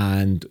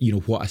 And, you know,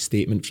 what a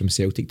statement from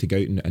Celtic to go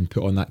out and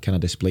put on that kind of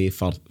display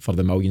for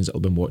the millions that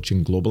have been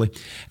watching globally.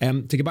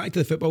 To get back to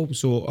the football,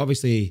 so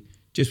obviously,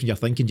 just when you're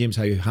thinking, James,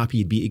 how happy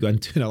you'd be to go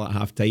into 2-0 at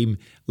half time,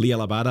 Leah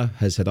Labada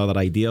has had other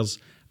ideas.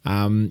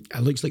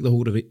 It looks like the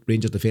whole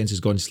Rangers defence has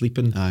gone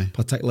sleeping,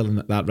 particularly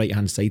on that right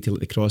hand side to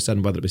let the cross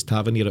in, whether it was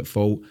Tavernier at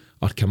fault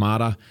or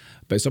Kamara.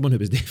 But someone who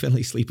was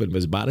definitely sleeping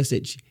was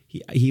Barisic.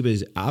 He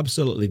was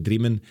absolutely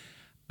dreaming.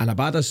 And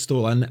Abada's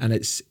stole in, and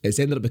it's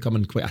ended up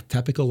becoming quite a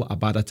typical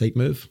Abada type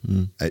move.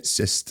 It's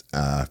just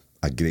a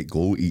great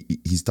goal.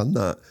 He's done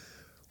that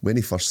when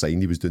he first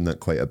signed. He was doing that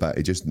quite a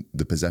bit.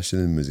 The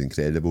positioning was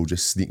incredible,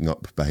 just sneaking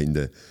up behind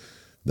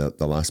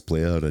the last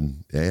player.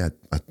 And yeah,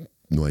 I had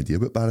no idea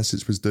what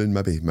Barisic was doing.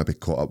 Maybe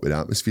caught up with the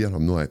atmosphere.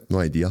 I've no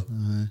idea.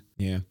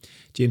 Yeah,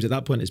 James, at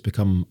that point it's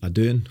become a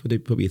doing.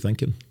 What were you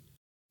thinking?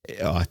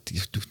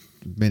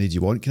 Many do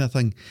you want kind of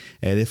thing.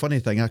 The funny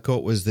thing I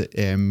caught was that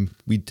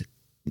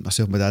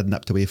myself and my dad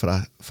nipped away for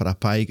a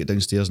pie, get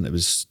downstairs, and it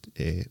was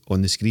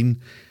on the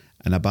screen,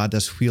 and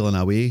Abada's wheeling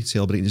away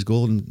celebrating his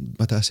goal, and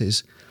my dad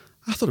says,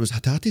 I thought it was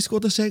Hatate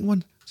scored the second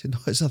one. I said, no,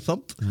 it's a third.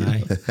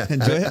 Aye.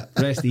 Enjoy it.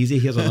 Rest easy,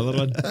 here's another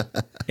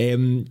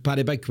one.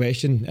 Paddy, big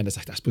question, and I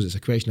suppose it's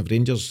a question of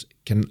Rangers.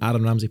 Can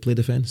Aaron Ramsey play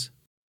defence?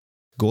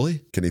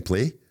 Goalie? Can he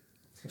play?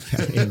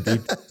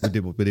 Indeed.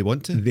 Would he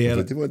want to?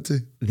 Would he want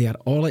to? They are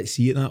all at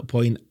sea at that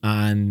point,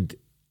 and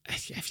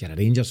if you're a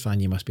Rangers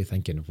fan, you must be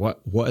thinking,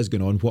 what is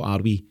going on? What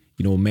are we,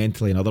 you know,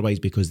 mentally and otherwise,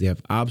 because they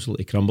have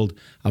absolutely crumbled.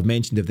 I've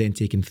mentioned they've then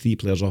taken 3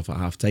 players off at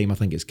half time. I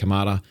think it's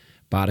Kamara,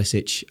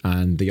 Barisic,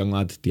 and the young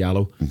lad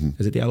Diallo.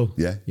 Is it Diallo?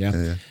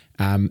 Yeah.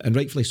 And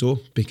rightfully so,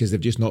 because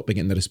they've just not been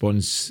getting the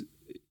response,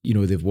 you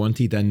know, they've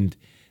wanted. And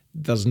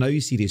there's now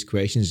serious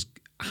questions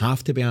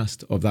have to be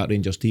asked of that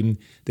Rangers team.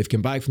 They've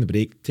come back from the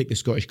break, take the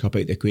Scottish Cup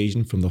out of the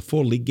equation. From their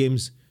 4 league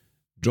games,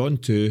 drawn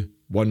 2,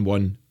 won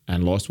 1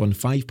 and lost 1,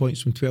 5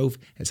 points from 12.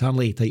 It's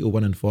hardly title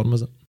winning form,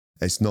 is it?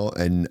 It's not.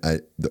 And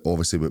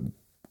obviously what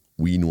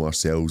we know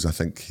ourselves, I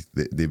think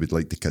they would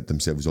like to kid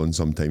themselves on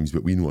sometimes,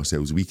 but we know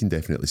ourselves, we can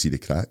definitely see the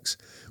cracks.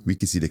 We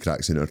could see the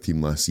cracks in our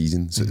team last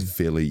season, so it's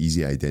fairly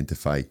easy to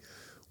identify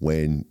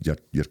when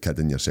you're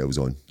kidding yourselves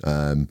on.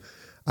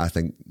 I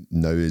think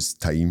now is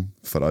time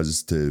for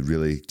us to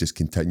really just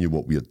continue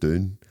what we're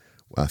doing.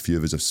 A few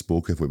of us have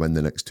spoke, if we win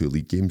the next 2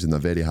 league games, and they're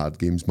very hard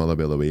games,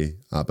 Motherwell away,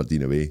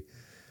 Aberdeen away,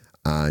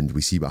 and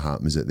we see what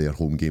happens at their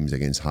home games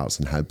against Hearts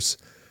and Hibs,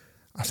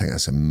 I think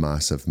that's a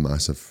massive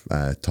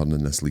turn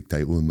in this league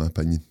title, in my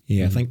opinion.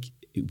 Yeah, I think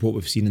what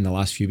we've seen in the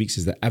last few weeks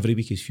is that every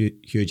week is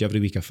huge, every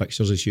week of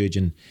fixtures is huge,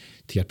 and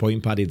to your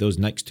point, Paddy, those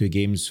next 2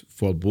 games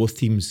for both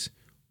teams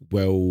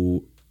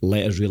will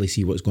let us really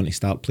see what's going to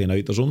start playing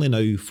out. There's only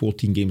now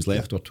 14 games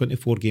left, or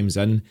 24 games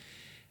in,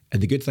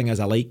 and the good thing is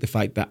I like the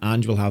fact that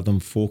Ange will have them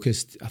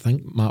focused. I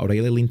think Matt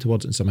O'Reilly leaned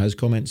towards it in some of his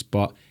comments,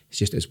 but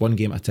it's one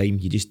game at a time.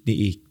 You just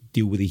need to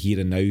deal with the here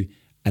and now,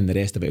 and the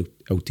rest of it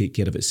will take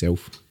care of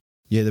itself.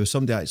 Yeah, there was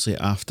somebody actually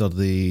after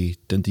the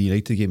Dundee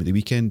United game at the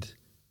weekend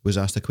was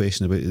asked a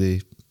question about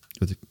the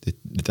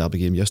Derby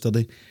game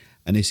yesterday,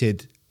 and they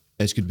said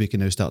it's good we can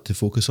now start to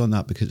focus on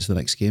that because it's the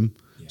next game.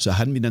 Yeah. So it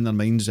hadn't been in their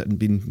minds, it hadn't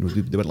been,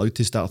 they weren't allowed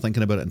to start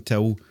thinking about it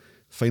until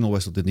final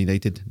whistle Dundee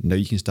United. Now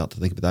you can start to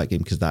think about that game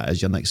because that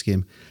is your next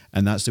game,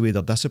 and that's the way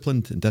they're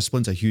disciplined. And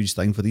discipline's a huge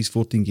thing for these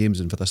 14 games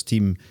and for this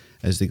team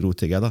as they grow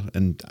together.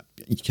 And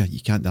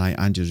you can't deny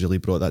Andrew's really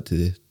brought that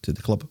to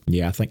the club.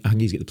 Yeah, I think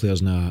he's got the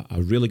players in a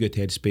really good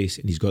headspace,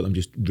 and he's got them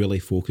just really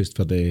focused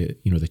for the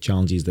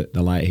challenges that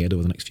lie ahead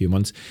over the next few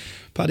months.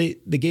 Paddy,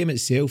 the game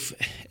itself,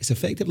 it's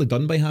effectively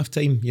done by half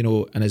time.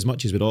 And as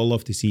much as we'd all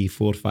love to see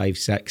 4, 5,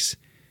 6,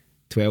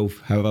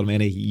 12, however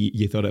many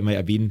you thought it might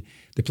have been,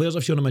 the players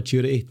have shown a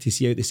maturity to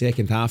see out the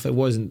second half. It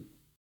wasn't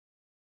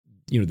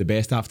the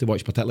best half to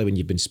watch, particularly when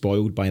you've been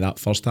spoiled by that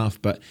first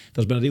half, but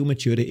there's been a real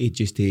maturity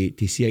just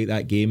to see out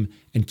that game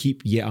and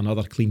keep yet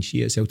another clean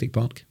sheet at Celtic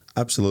Park.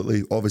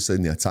 Absolutely. Obviously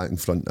in the attacking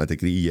front, I'd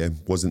agree,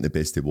 wasn't the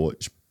best to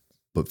watch,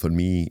 but for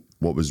me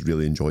what was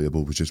really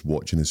enjoyable was just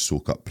watching us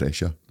soak up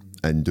pressure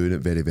and doing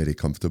it very, very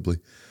comfortably.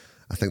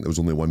 I think there was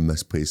only one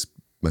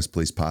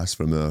misplaced pass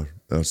from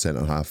our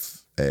centre-half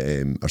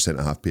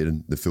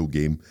pairing the full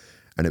game,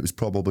 and it was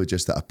probably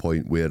just at a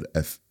point where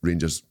if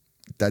Rangers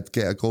did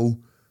get a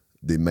goal,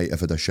 they might have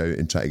had a shout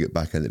and try to get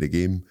back into the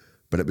game,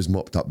 but it was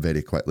mopped up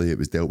very quickly. It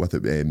was dealt with.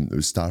 It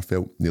was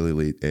Starfelt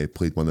nearly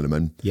played one of them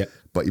in,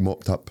 but he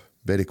mopped up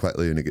very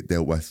quickly and it got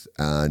dealt with.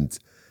 And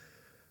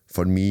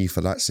for me,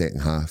 for that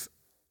second half,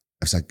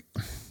 it's like,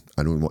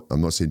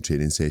 I'm not saying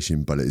training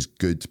session, but it is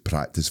good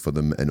practice for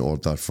them in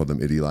order for them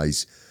to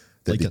realise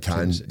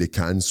that they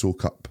can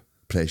soak up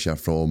pressure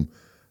from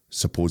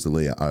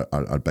supposedly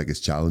our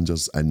biggest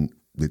challengers, and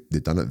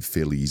they've done it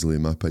fairly easily,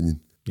 in my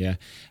opinion. Yeah,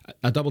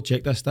 I double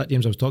checked this stat,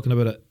 James. I was talking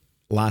about it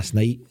last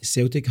night.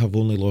 Celtic have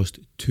only lost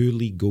 2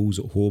 league goals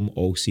at home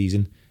all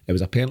season. It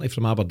was a penalty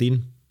from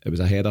Aberdeen, it was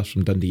a header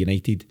from Dundee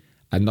United,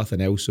 and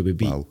nothing else. So we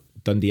beat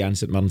Dundee and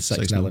St Mirren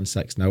 6-0 and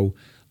 6-0.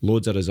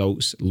 Loads of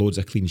results, loads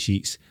of clean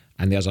sheets,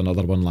 and there's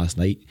another one last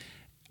night.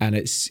 And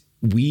I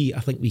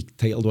think we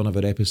titled one of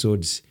our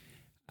episodes,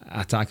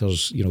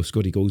 Attackers,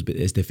 score goals, but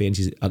it's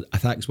defences.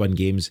 Attacks win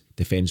games,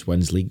 defence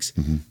wins leagues.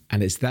 Mm-hmm.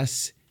 And it's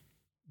this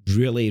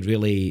really,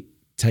 really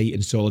tight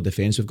and solid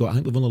defence we've got. I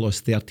think we've only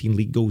lost 13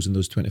 league goals in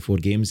those 24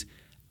 games,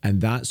 and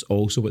that's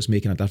also what's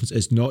making a difference.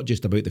 It's not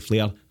just about the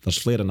flair. There's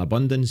flair in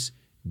abundance.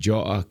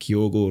 Jota,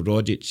 Kyogo,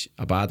 Rogic,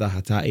 Abada,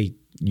 Hatate,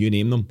 you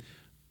name them.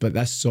 But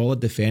this solid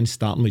defence,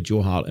 starting with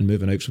Joe Hart and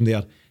moving out from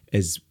there,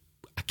 is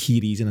a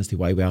key reason as to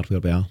why we are where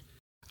we are.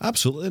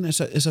 Absolutely, and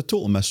it's a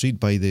total misread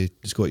by the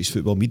Scottish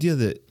football media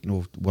that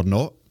we're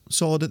not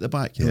solid at the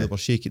back. We're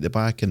shaky at the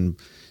back, and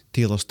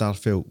Taylor,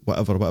 Starfelt,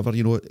 whatever.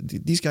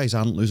 These guys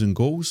aren't losing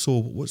goals,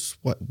 so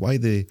why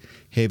the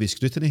heavy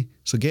scrutiny?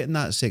 So getting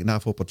that second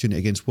half opportunity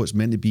against what's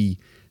meant to be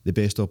the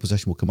best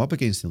opposition we'll come up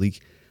against in the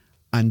league,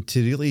 and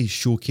to really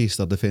showcase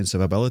their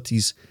defensive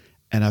abilities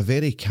in a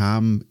very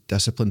calm,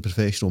 disciplined,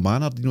 professional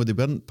manner. They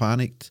weren't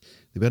panicked,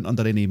 they weren't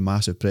under any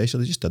massive pressure,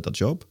 they just did their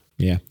job.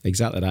 Yeah,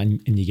 exactly that,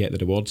 and you get the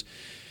rewards.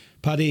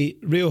 Paddy,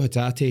 Rio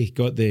Hatate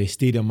got the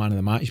stadium man of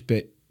the match,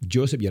 but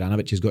Josip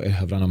Juranovic has got to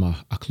have run him a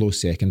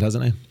close second,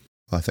 hasn't he?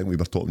 I think we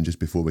were talking just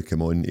before we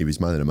came on, he was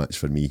man of the match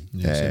for me.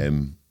 Yeah,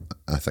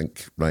 I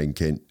think Ryan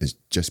Kent has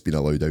just been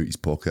allowed out his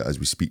pocket as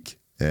we speak.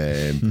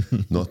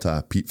 Not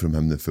a peep from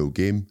him the full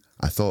game.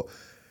 I thought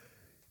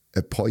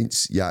at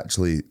points you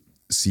actually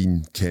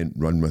seen Kent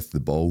run with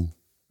the ball,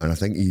 and I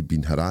think he'd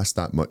been harassed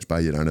that much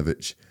by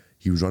Juranovic.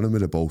 He was running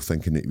with the ball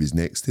thinking that he was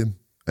next to him,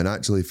 and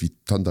actually if you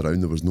turned around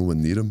there was no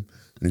one near him,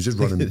 and he's just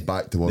running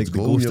back towards like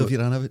goal. The ghost of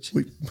Juranovic.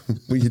 What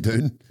are you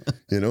doing?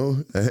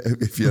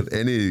 If you're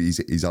any of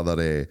his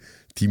other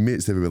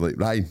teammates, they would be like,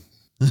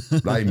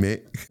 Ryan,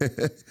 mate,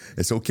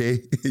 it's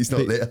okay, he's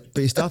not there.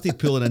 But he started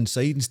pulling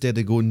inside instead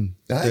of going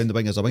down the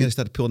wing as a winger. He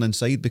started pulling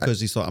inside because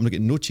he thought, I'm not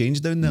getting no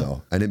change down there.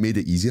 No, and it made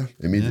it easier.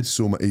 It made it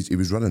so much. He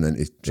was running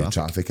into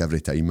traffic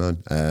every time,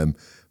 man.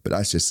 But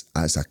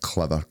that's a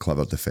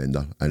clever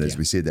defender. And as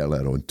we said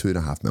earlier on,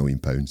 £2.5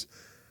 million.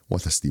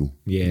 What a steal.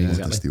 Yeah, what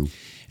a steal.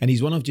 And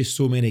he's one of just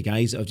so many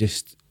guys that have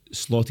just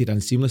slotted in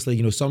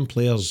seamlessly. Some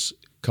players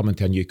come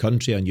into a new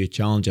country, a new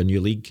challenge, a new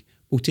league,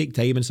 will take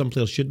time, and some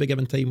players should be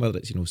given time, whether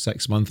it's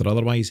 6 months or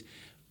otherwise.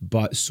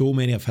 But so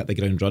many have hit the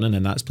ground running,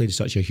 and that's played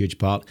such a huge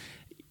part.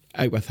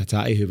 Out with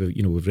Hatate,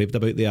 who we've raved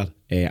about there,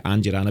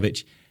 and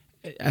Juranovic,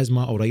 as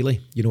Matt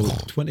O'Reilly,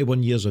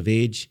 21 years of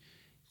age,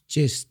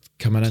 just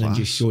coming in and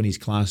just showing his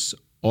class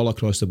all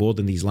across the board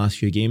in these last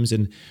few games.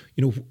 And,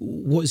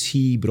 what's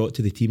he brought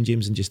to the team,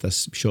 James, in just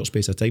this short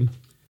space of time?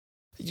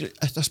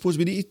 I suppose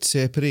we need to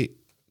separate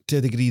to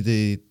a degree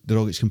the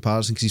Rogic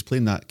comparison, because he's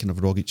playing that kind of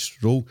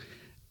Rogic role.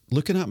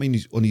 Looking at him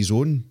on his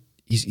own,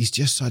 he's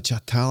just such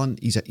a talent.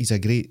 He's a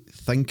great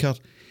thinker.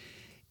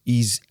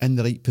 He's in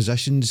the right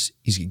positions.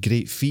 He's got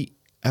great feet.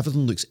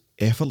 Everything looks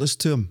effortless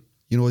to him.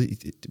 He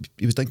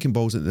was dinking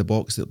balls into the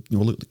box that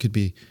looked could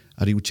be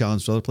a real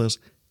challenge for other players.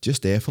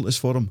 Just effortless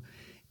for him.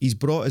 He's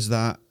brought us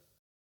that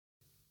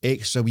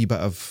extra wee bit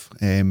of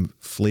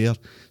flair.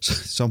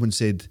 Someone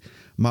said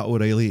Matt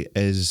O'Reilly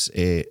is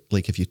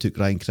like if you took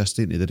Ryan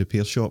Christie into the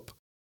repair shop.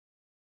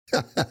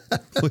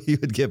 He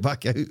would get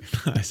back out.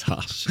 That's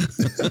harsh.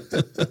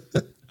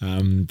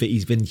 But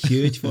he's been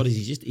huge for us.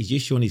 He's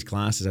just shown his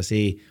class. As I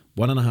say,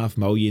 1.5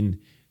 million,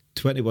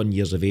 21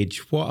 years of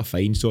age. What a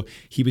find. So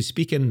he was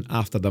speaking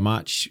after the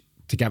match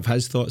to give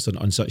his thoughts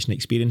on such an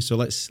experience. So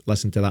let's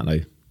listen to that now.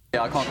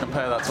 Yeah, I can't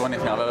compare that to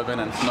anything I've ever been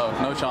in.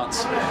 No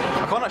chance.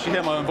 I can't actually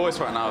hear my own voice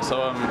right now,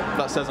 so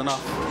that says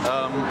enough.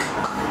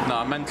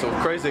 Mental,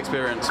 crazy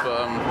experience,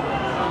 but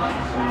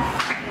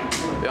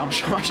I'm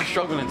actually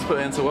struggling to put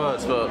it into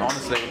words. But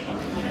honestly,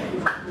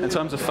 in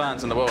terms of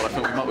fans in the world, I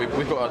think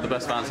we've got the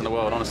best fans in the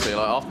world. Honestly,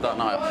 like after that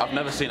night, I've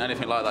never seen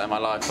anything like that in my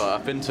life.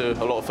 I've been to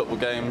a lot of football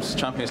games,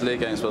 Champions League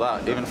games, but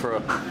that, even for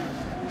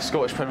a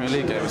Scottish Premier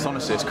League game,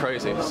 it's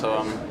crazy.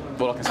 So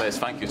all I can say is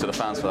thank you to the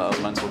fans for that. That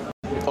was mental.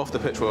 Off the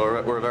pitch, we're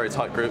a very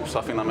tight group, so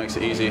I think that makes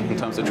it easy in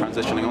terms of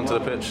transitioning onto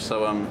the pitch.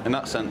 So in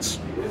that sense,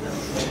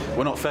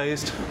 we're not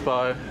fazed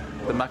by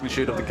the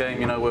magnitude of the game.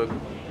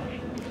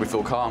 We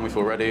feel calm, we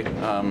feel ready,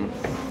 and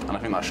I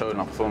think that showed in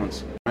our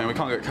performance. I mean, we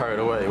can't get carried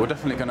away. We're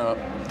definitely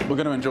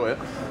gonna enjoy it.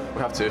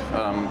 We have to.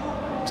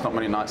 It's not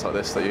many nights like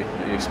this that you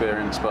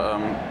experience, but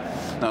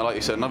no, like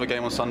you said, another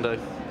game on Sunday.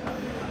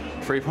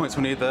 3 points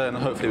we need there, and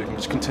hopefully we can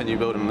just continue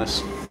building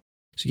this.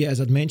 So yeah,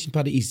 as I'd mentioned,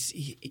 Paddy,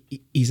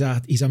 he's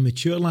a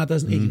mature lad,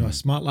 isn't he? A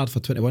smart lad for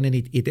 21, and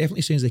he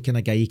definitely sounds like the kind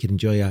of guy you could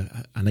enjoy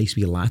a nice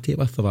wee latte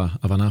with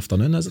of an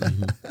afternoon, isn't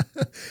he?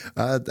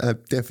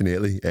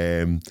 Definitely.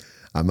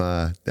 I'm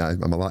a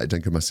latte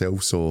drinker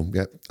myself, so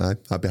yeah,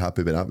 I'd be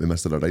happy with that with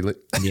Mr. O'Reilly.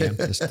 Yeah,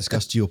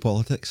 discuss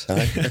geopolitics.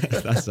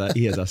 That's it.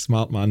 He is a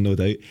smart man, no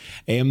doubt.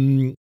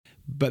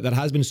 But there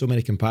has been so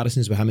many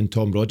comparisons with him and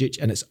Tom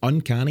Rogic, and it's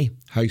uncanny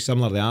how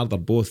similar they are. They're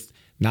both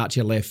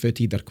naturally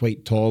left-footed, they're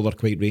quite tall, they're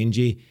quite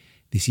rangy.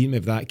 They seem to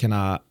have that kind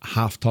of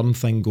half-turn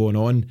thing going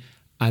on,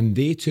 and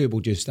they two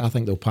will I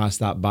think they'll pass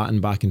that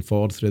baton back and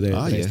forward through the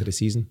rest of the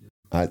season.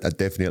 I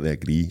definitely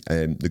agree.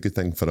 The good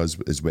thing for us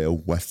as well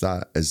with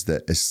that is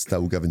that it's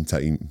still giving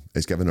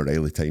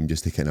O'Reilly time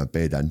just to kind of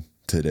bed in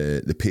to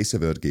the pace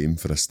of our game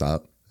for a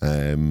start.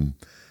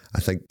 I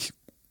think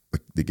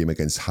the game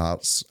against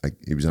Hearts,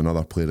 he was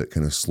another player that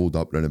kind of slowed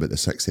up around about the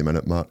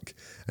 60-minute mark,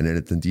 and then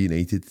at Dundee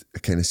United, I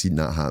kind of seen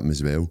that happen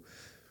as well.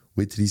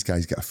 Wait till these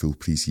guys get a full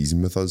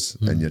pre-season with us,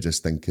 and you're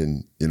just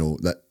thinking,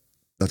 that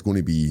they're going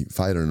to be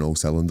firing on all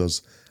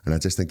cylinders, and I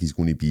just think he's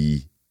going to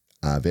be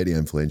a very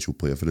influential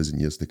player for us in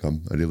years to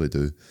come. I really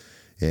do.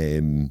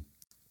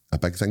 A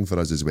big thing for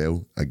us as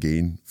well,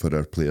 again, for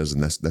our players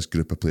and this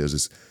group of players,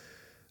 is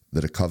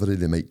the recovery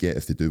they might get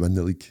if they do win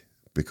the league,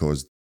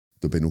 because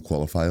there'll be no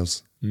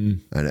qualifiers.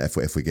 And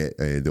if we get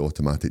the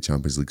automatic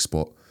Champions League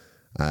spot,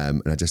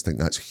 and I just think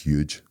that's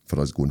huge for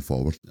us going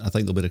forward. I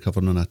think they'll be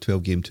recovering on a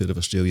 12-game tour of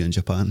Australia and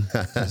Japan.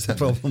 That's the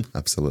problem.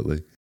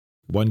 Absolutely.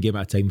 One game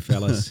at a time,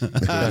 fellas. You're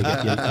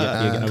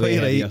getting away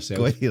ahead of yourself.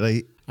 Quite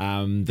right.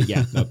 But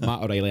yeah,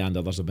 Matt O'Reilly and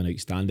others have been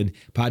outstanding.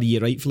 Paddy, you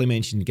rightfully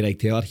mentioned Greg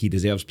Taylor. He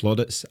deserves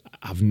plaudits.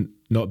 I've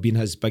not been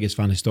his biggest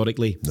fan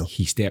historically. No.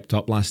 He stepped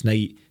up last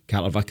night.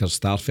 Carter Vickers,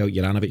 Starfelt,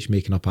 Juranovic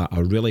making up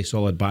a really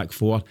solid back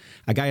four.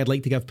 A guy I'd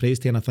like to give praise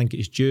to, and I think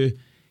it's due.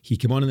 He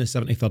came on in the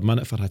 73rd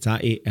minute for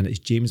Hatate, and it's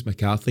James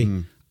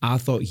McCarthy. I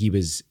thought he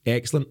was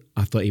excellent.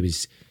 I thought he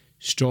was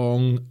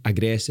strong,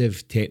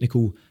 aggressive,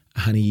 technical,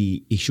 and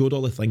he showed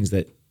all the things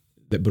that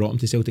brought him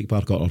to Celtic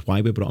Park, or why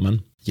we brought him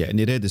in. Yeah, and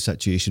he read the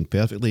situation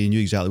perfectly. He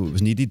knew exactly what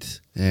was needed.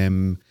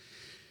 Putting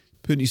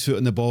his foot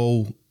on the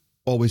ball,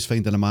 always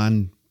finding a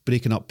man,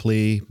 breaking up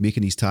play,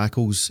 making his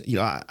tackles.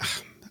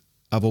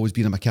 I've always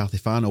been a McCarthy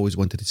fan, always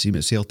wanted to see him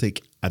at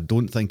Celtic. I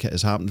don't think it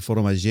has happened for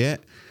him as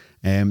yet.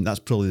 That's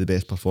probably the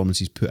best performance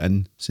he's put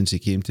in since he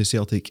came to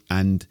Celtic,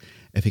 and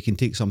if he can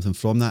take something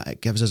from that,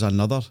 it gives us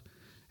another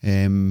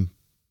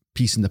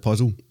piece in the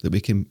puzzle that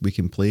we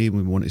can play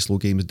when we want to slow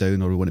games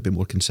down, or we want to be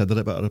more considerate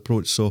about our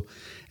approach. So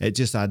it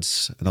just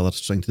adds another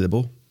string to the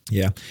bow.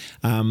 Yeah.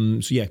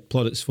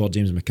 Plaudits for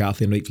James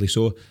McCarthy, and rightfully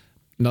so.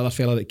 Another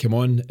fella that came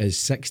on is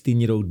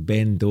 16-year-old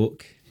Ben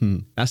Doak.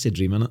 That's a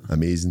dream, isn't it?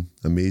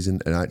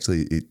 Amazing. And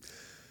actually,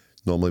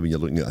 normally when you're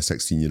looking at a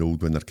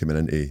 16-year-old when they're coming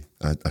into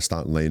a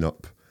starting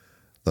lineup,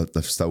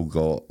 they've still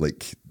got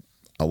like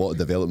a lot of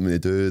development to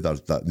do.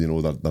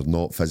 They're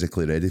not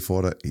physically ready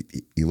for it.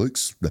 He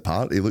looks the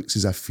part. He looks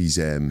as if he's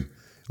a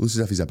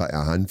bit of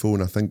a handful,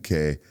 and I think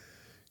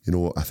You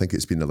know, I think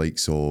it's been the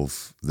likes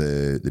of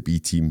the B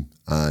team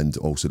and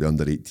also the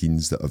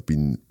under-18s that have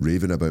been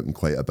raving about him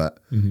quite a bit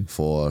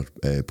for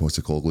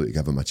Postecoglou to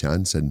give him a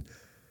chance, and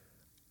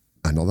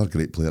another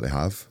great player to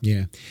have.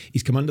 Yeah.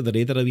 He's come under the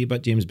radar a wee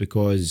bit, James,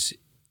 because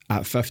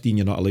at 15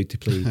 you're not allowed to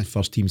play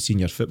first team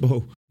senior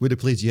football. Would have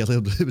played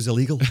earlier, but it was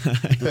illegal.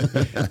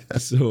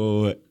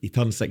 So he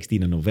turned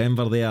 16 in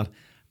November there,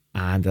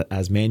 and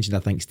as mentioned, I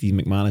think Steve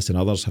McManus and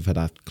others have had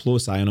a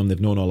close eye on him. They've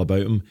known all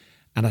about him,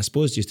 and I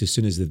suppose just as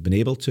soon as they've been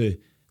able to,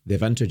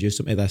 they've introduced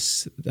him to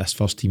this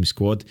first team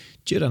squad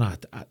during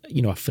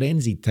a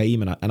frenzied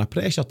time and a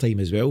pressure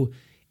time as well,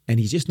 and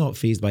he's just not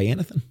fazed by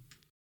anything.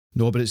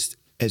 No, but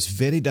it's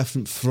very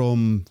different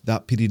from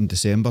that period in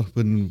December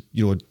when,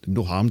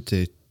 no harm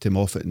to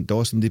Moffat and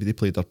Dawson, they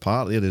played their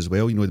part there as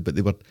well, but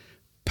they were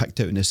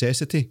picked out of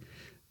necessity.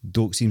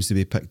 Doak seems to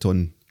be picked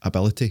on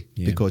ability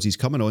because he's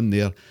coming on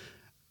there,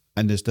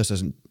 and this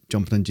isn't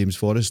jumping in James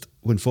Forrest.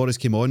 When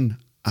Forrest came on,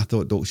 I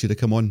thought Doak should have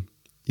come on,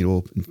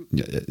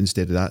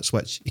 instead of that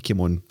switch. He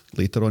came on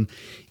later on.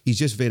 He's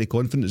just very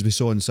confident, as we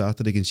saw on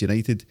Saturday against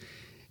United.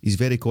 He's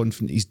very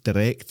confident, he's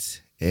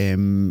direct,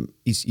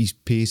 he's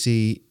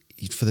pacey.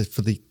 For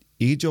the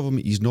age of him,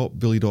 he's not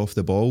bullied off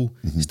the ball.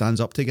 He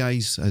stands up to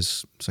guys,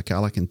 as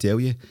Sakala can tell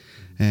you.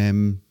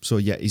 So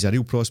yeah, he's a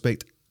real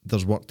prospect.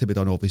 There's work to be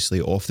done,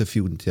 obviously, off the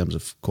field in terms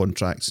of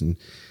contracts and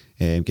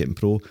getting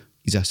pro.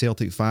 He's a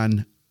Celtic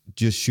fan.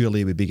 Just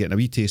surely would be getting a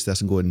wee taste of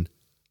this and going,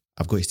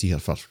 I've got to stay here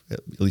for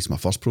at least my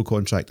first pro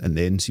contract and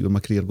then see where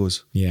my career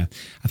goes. Yeah.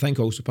 I think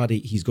also, Paddy,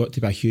 he's got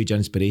to be a huge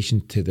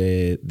inspiration to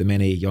the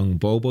many young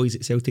ball boys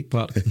at Celtic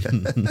Park.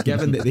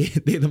 Given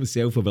that they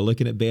themselves will be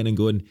looking at Ben and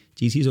going,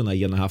 geez, he's only a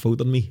year and a half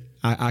older than me.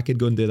 I could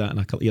go and do that in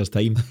a couple of years'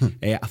 time.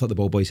 I thought the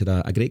ball boys had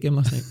a great game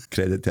last night.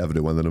 Credit to every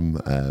one of them.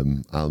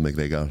 Alan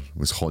McGregor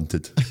was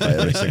haunted by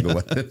every single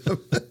one of them.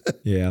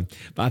 Yeah.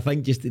 But I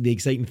think just the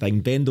exciting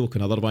thing, Ben Doak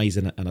and otherwise,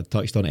 and I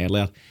touched on it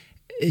earlier,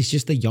 it's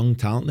just the young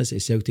talent that's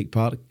at Celtic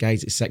Park.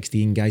 Guys at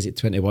 16, guys at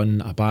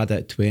 21, Abada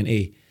at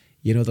 20.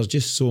 There's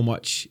just so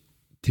much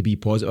to be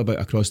positive about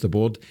across the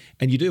board.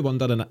 And you do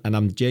wonder, and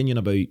I'm genuine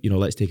about,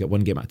 let's take it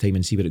one game at a time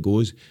and see where it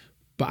goes.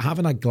 But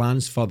having a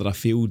glance further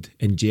afield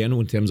in general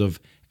in terms of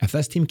if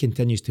this team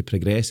continues to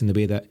progress in the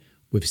way that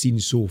we've seen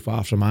so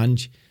far from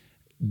Ange,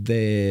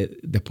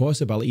 the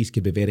possibilities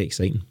could be very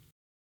exciting.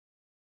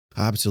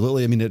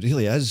 Absolutely. I mean, it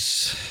really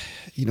is.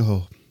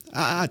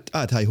 I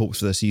had high hopes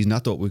for this season. I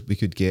thought we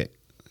could get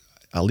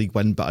a league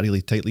win, but a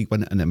really tight league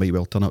win, and it might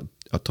well turn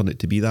it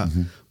to be that.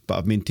 But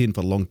I've maintained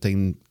for a long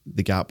time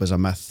the gap was a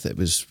myth. It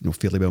was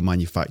fairly well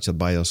manufactured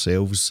by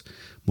ourselves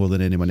more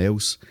than anyone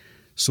else.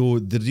 So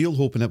the real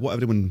hope in it, what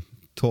everyone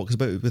talks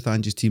about with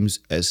Ange's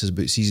teams, is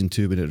about season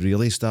 2 when it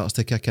really starts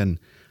to kick in,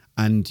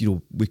 and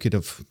we could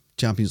have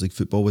Champions League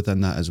football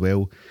within that as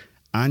well.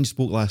 Ange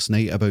spoke last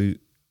night about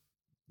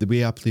the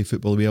way I play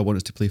football, the way I want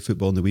us to play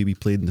football, and the way we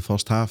played in the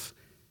first half.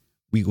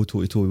 We go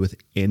toe-to-toe with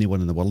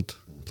anyone in the world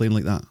playing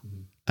like that.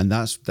 And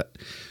that's that.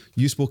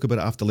 You spoke about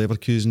it after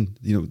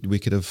Leverkusen. We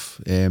could have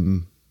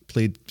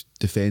played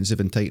defensive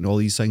and tight and all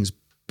these things,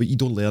 but you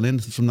don't learn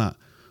anything from that.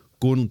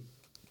 Go and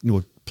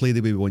play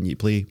the way we want you to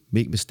play,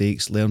 make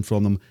mistakes, learn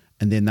from them,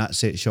 and then that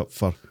sets you up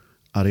for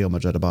a Real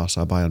Madrid, a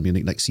Barca, a Bayern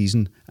Munich next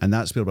season, and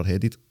that's where we're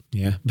headed.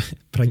 Yeah,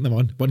 bring them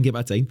on, one game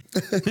at a time.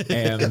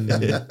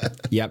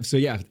 So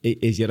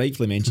as you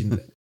rightfully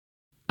mentioned,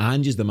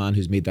 Ange is the man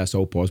who's made this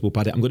all possible.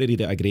 Paddy, I'm going to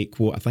read out a great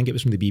quote. I think it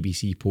was from the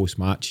BBC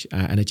post-match,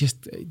 and it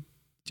just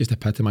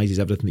epitomises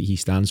everything that he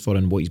stands for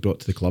and what he's brought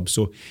to the club.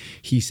 So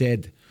he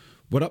said,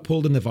 "We're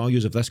upholding the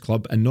values of this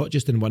club, and not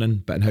just in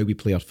winning, but in how we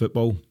play our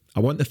football. I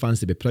want the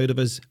fans to be proud of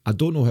us. I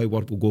don't know how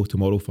work will go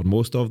tomorrow for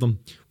most of them.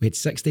 We had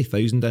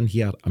 60,000 in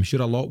here. I'm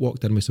sure a lot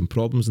walked in with some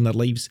problems in their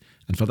lives,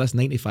 and for this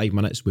 95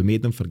 minutes, we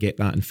made them forget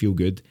that and feel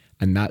good,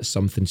 and that's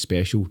something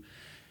special."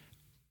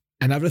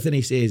 And everything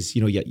he says,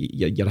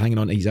 you're hanging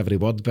on to his every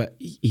word, but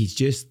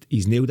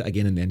he's nailed it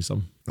again and then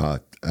some. I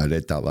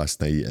read that last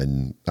night,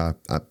 and I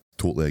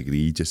totally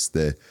agree. Just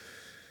the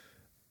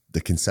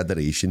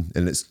consideration,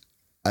 and it's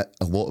a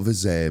lot of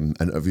his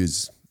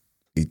interviews.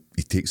 He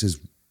takes us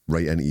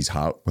right into his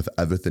heart with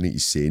everything that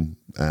he's saying.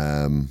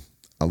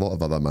 A lot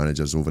of other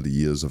managers over the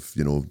years have,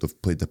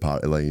 they've played the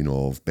party line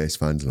of best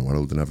fans in the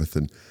world and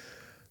everything.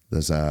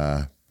 There's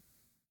a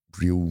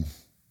real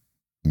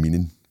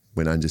meaning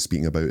when Ange's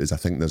speaking about it. I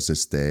think there's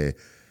just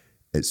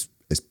it's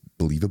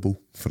believable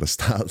for a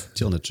start.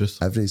 Telling the truth.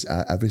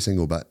 Every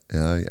single bit,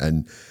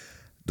 and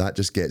that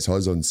just gets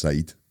us on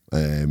side,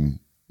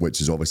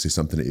 which is obviously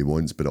something that he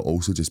wants, but it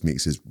also just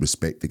makes us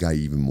respect the guy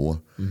even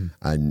more.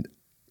 And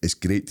it's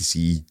great to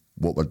see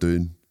what we're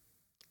doing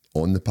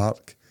on the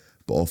park,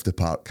 but off the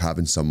park,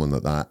 having someone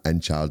like that in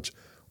charge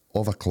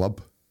of a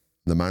club,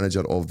 the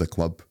manager of the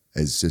club,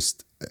 is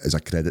a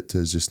credit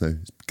to us just now.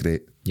 It's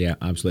great. Yeah,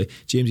 absolutely.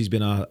 James, he's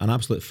been an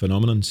absolute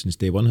phenomenon since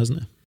day one, hasn't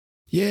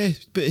he? Yeah,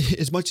 but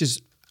as much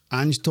as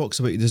Ange talks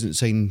about he doesn't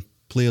sign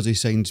players, he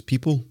signs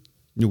people.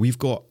 We've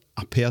got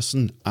a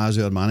person as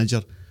our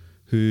manager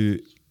who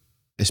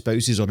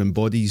espouses or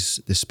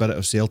embodies the spirit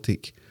of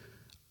Celtic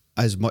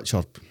as much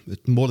or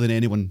more than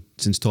anyone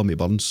since Tommy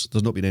Burns.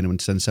 There's not been anyone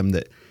since him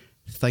that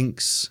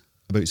thinks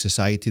about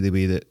society the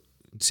way that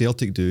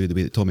Celtic do, the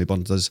way that Tommy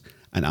Burns does,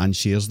 and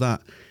shares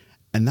that.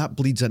 And that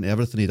bleeds into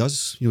everything he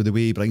does. You know, the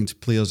way he brings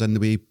players in, the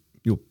way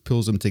he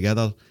pulls them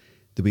together,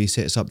 the way he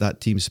sets up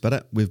that team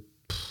spirit.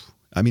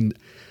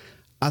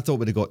 I thought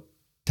we'd have got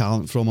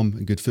talent from him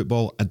and good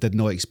football. I did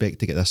not expect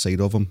to get this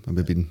side of him, and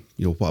we've been,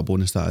 what a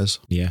bonus that is.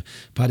 Yeah.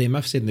 Paddy,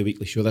 Miff said in the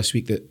weekly show this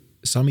week that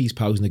some of his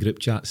pals in the group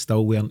chat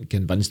still weren't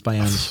convinced by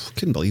Ange.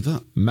 Couldn't believe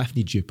that. Miff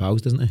needs you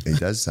pals, doesn't he? He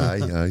does,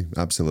 aye,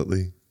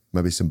 absolutely.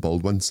 Maybe some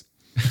bald ones.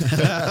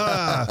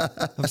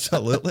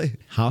 Absolutely.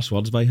 Harsh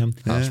words by him.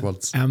 Harsh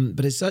words.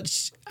 But it's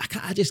such,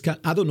 I just can't,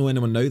 I don't know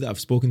anyone now that I've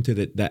spoken to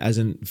that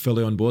isn't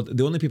fully on board.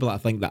 The only people that I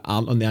think that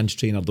aren't on the Ange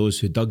train are those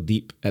who dug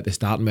deep at the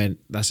start and went,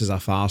 this is a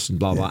farce and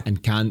blah, blah,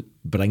 and can't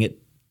bring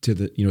it to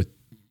the,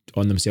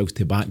 on themselves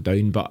to back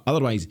down. But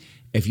otherwise,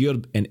 if you're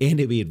in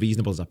any way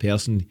reasonable as a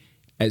person,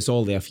 it's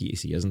all there for you to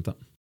see, isn't it?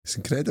 It's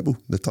incredible.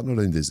 The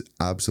turnaround is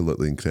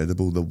absolutely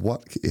incredible. The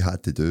work he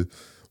had to do,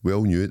 we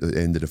all knew at the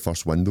end of the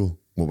first window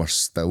we were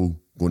still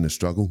going to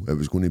struggle. It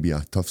was going to be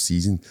a tough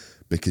season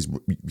because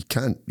you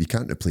can't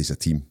replace a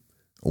team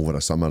over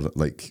a summer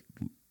like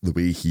the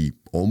way he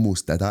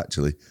almost did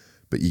actually.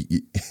 But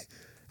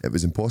it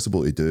was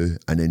impossible to do,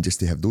 and then just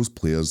to have those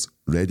players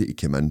ready to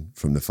come in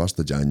from the 1st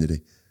of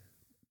January.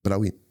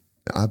 Brilliant.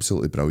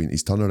 Absolutely brilliant.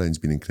 His turnaround's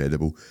been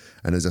incredible.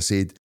 And as I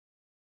said,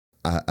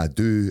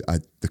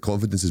 the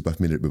confidence is with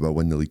me that we will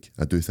win the league.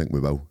 I do think we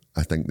will.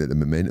 I think that the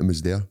momentum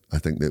is there. I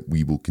think that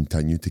we will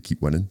continue to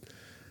keep winning.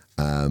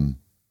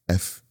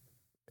 If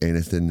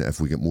anything, if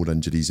we get more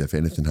injuries, if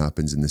anything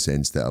happens in the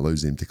sense that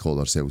allows them to call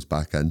ourselves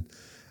back in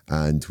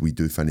and we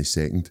do finish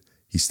second,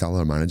 he's still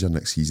our manager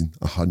next season,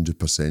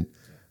 100%.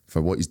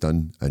 For what he's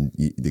done, and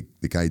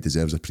the guy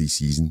deserves a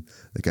pre-season.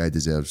 The guy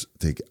deserves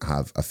to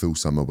have a full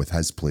summer with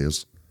his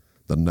players.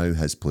 They're now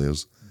his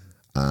players,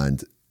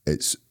 and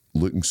it's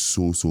looking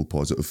so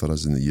positive for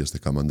us in the years to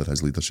come under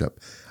his leadership.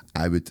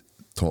 I would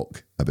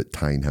talk about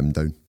tying him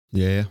down.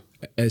 Yeah.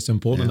 It's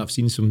important. Yeah. I've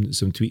seen some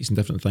tweets and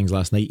different things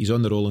last night. He's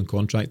on the rolling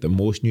contract that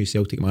most new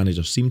Celtic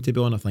managers seem to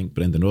be on. I think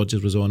Brendan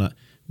Rodgers was on it,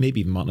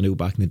 maybe even Martin O'Neill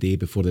back in the day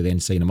before they then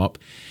sign him up.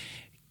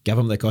 Give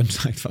him the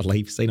contract for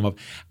life, sign him up.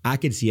 I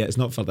can see it. It's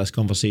not for this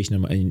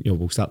conversation, and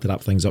we'll start to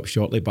wrap things up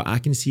shortly, but I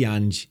can see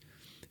Ange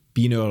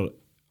being our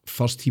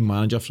first team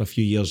manager for a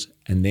few years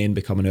and then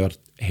becoming our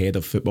head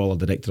of football or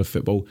director of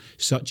football,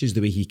 such as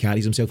the way he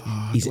carries himself.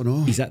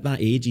 He's at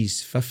that age,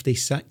 he's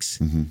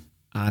 56, and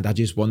I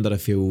just wonder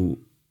if he'll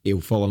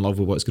fall in love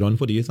with what's going on.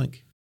 What do you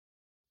think?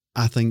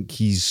 I think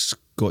he's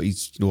got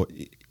his,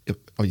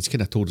 he's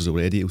kind of told us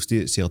already, he'll stay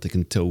at Celtic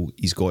until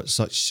he's got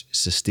such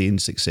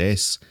sustained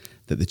success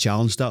that the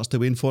challenge starts to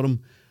wane for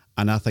him.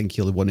 And I think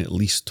he'll win at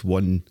least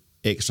one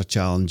extra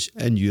challenge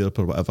in Europe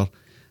or whatever.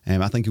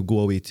 I think he'll go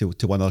away to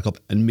win another cup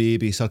and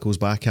maybe circles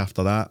back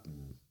after that.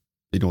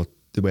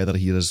 The weather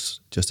here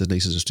is just as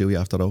nice as Australia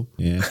after all.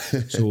 Yeah.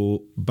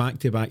 So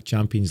back-to-back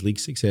Champions League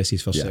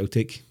successes for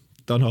Celtic.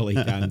 Done all he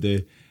can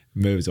do.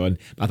 Moves on.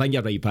 I think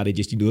you're right, Paddy.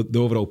 Just the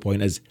overall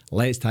point is,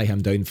 let's tie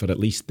him down for at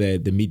least the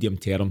medium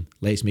term.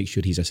 Let's make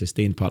sure he's a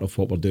sustained part of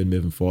what we're doing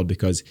moving forward,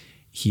 because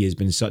he has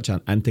been such an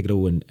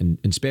integral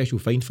and special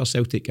find for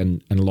Celtic,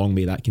 and long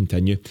may that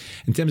continue.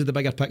 In terms of the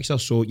bigger picture,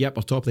 so we're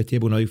top of the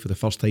table now for the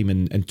first time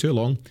in too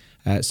long.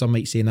 Some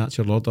might say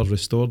natural order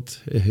restored.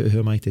 Who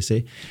am I to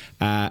say?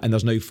 And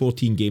there's now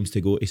 14 games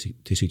to go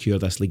to secure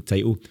this league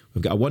title.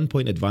 We've got a 1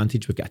 point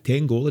advantage. We've got a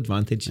 10 goal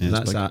advantage. Yeah, and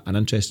that's an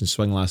interesting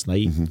swing last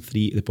night.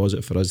 3 the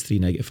positive for us, 3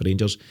 negative for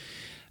Rangers.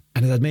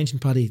 And as I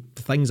mentioned, Paddy,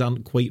 things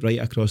aren't quite right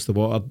across the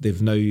water.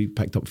 They've now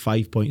picked up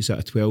 5 points out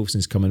of 12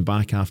 since coming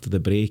back after the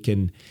break,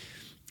 and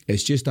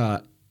it's just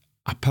a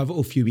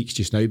pivotal few weeks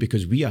just now,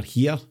 because we are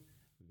here,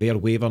 they're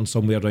wavering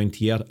somewhere around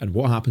here, and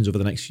what happens over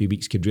the next few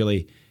weeks could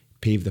really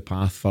pave the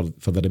path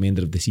for the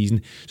remainder of the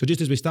season. So just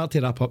as we start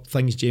to wrap up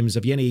things, James,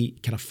 have you any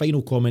kind of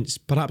final comments,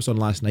 perhaps on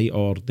last night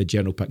or the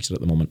general picture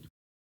at the moment?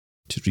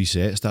 Just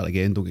reset, start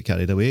again, don't get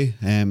carried away.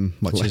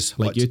 Much as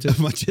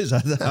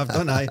I've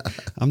done.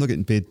 I'm not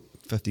getting paid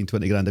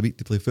 15-20 grand a week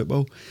to play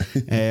football.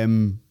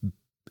 And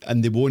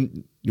they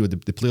won't,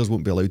 the players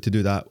won't be allowed to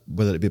do that,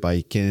 whether it be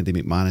by Kennedy,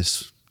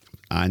 McManus,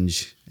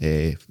 Ange,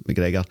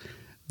 McGregor.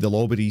 They'll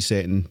all be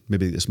resetting,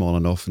 maybe this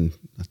morning off in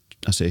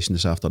a session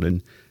this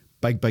afternoon.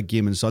 Big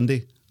game on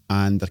Sunday,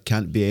 and there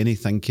can't be any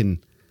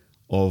thinking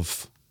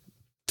of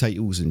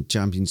titles in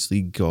Champions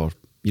League or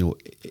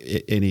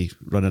any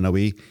running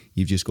away.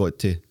 You've just got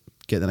to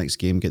get the next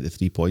game, get the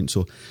 3 points.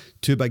 So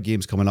 2 big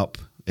games coming up.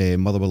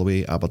 Motherwell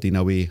away, Aberdeen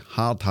away.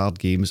 Hard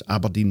games.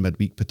 Aberdeen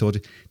midweek,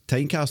 Pittodrie.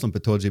 Tynecastle and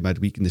Pittodrie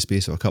midweek in the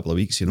space of a couple of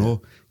weeks.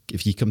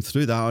 If you come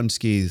through that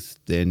unscathed,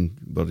 then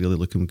we're really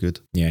looking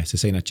good. Yeah, it's a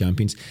sign of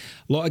champions.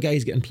 A lot of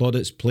guys getting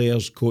plaudits,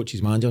 players,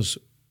 coaches, managers.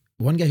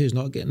 One guy who's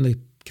not getting the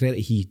credit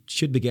he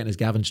should be getting is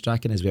Gavin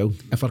Strachan as well.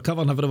 If we're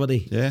covering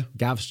everybody,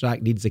 Gav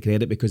Strack needs the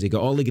credit, because he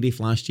got all the grief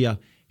last year.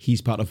 he's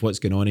part of what's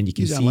going on, and you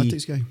can He's see an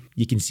analytics guy.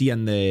 You can see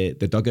in the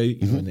dugout,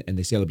 you know, in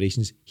the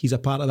celebrations, he's a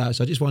part of that.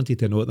 So I just wanted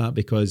to note that,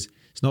 because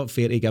it's not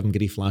fair to give him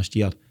grief last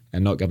year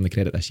and not give him the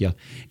credit this year.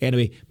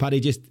 Anyway, Paddy,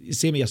 just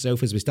say to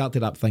yourself as we start to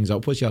wrap things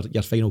up, what's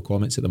your final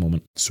comments at the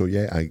moment? So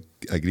yeah, I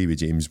agree with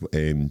James.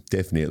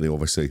 Definitely,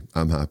 obviously,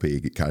 I'm happy to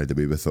get carried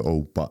away with it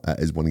all, but it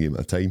is one game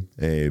at a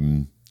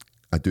time.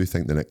 I do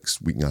think the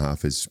next week and a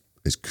half is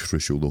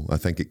crucial, though. I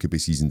think it could be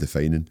season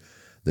defining.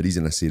 The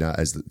reason I say that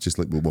is that, just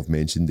like what we've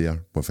mentioned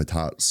there, we've had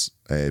Hearts,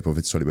 we've had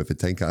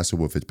Tynecastle,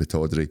 we've had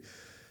Pittodrie.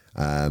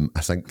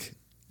 I think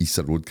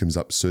Easter Road comes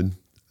up soon.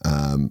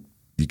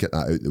 You get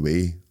that out the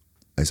way,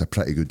 it's a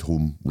pretty good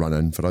home run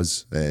in for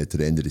us to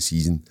the end of the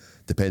season,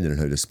 depending on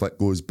how the split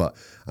goes. But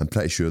I'm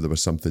pretty sure there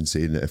was something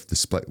saying that if the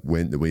split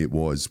went the way it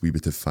was, we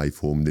would have 5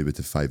 home, they would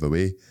have 5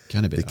 away.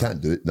 Can't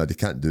do it. No, they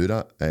can't do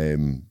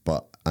that.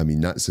 But I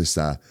mean, that's just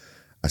a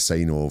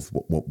sign of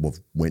what we've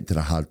went to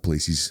the hard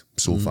places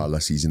so far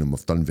this season, and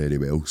we've done very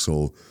well.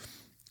 So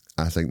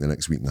I think the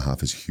next week and a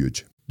half is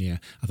huge. Yeah,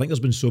 I think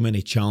there's been so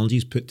many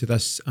challenges put to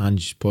this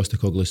Ange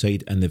Postecoglou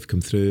side, and they've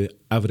come through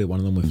every one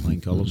of them with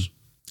flying colours.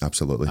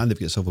 Absolutely. And they've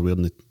got silverware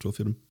in the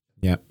trophy room.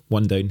 Yeah,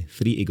 1 down,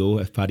 3 to go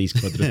if Paddy's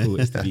quadruple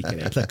is to be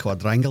correct. The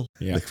quadrangle.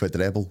 Yeah. The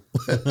quadruple.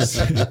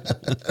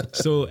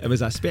 So it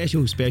was a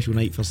special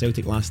night for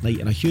Celtic last night,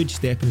 and a huge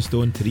stepping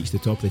stone to reach the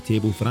top of the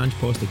table for Ange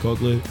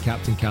Postecoglou,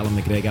 Captain Callum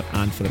McGregor,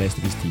 and for the rest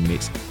of his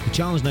teammates. The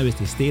challenge now is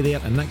to stay there,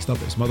 and next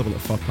up it's Motherwell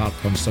at Fir Park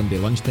on Sunday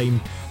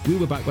lunchtime. We'll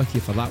be back with you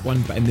for that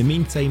one, but in the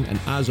meantime, and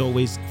as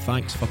always,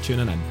 thanks for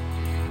tuning in.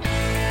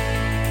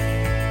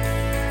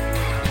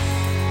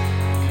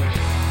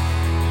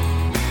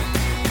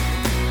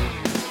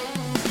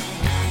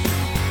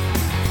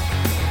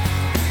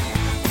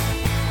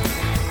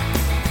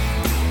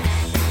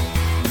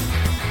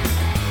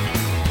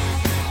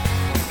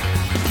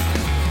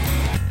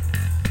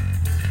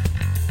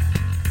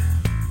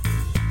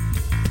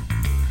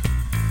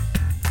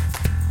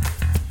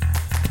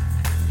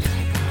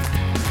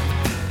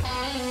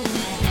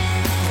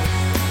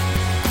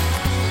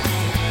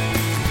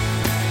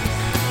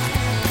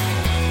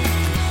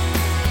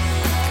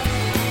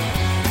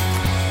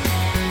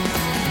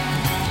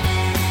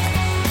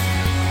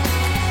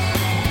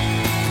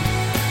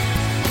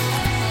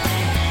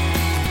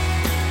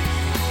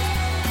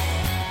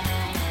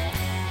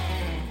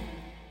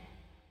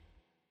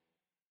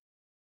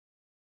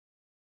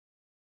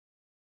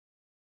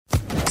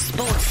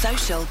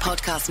 Social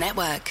Podcast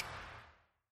Network.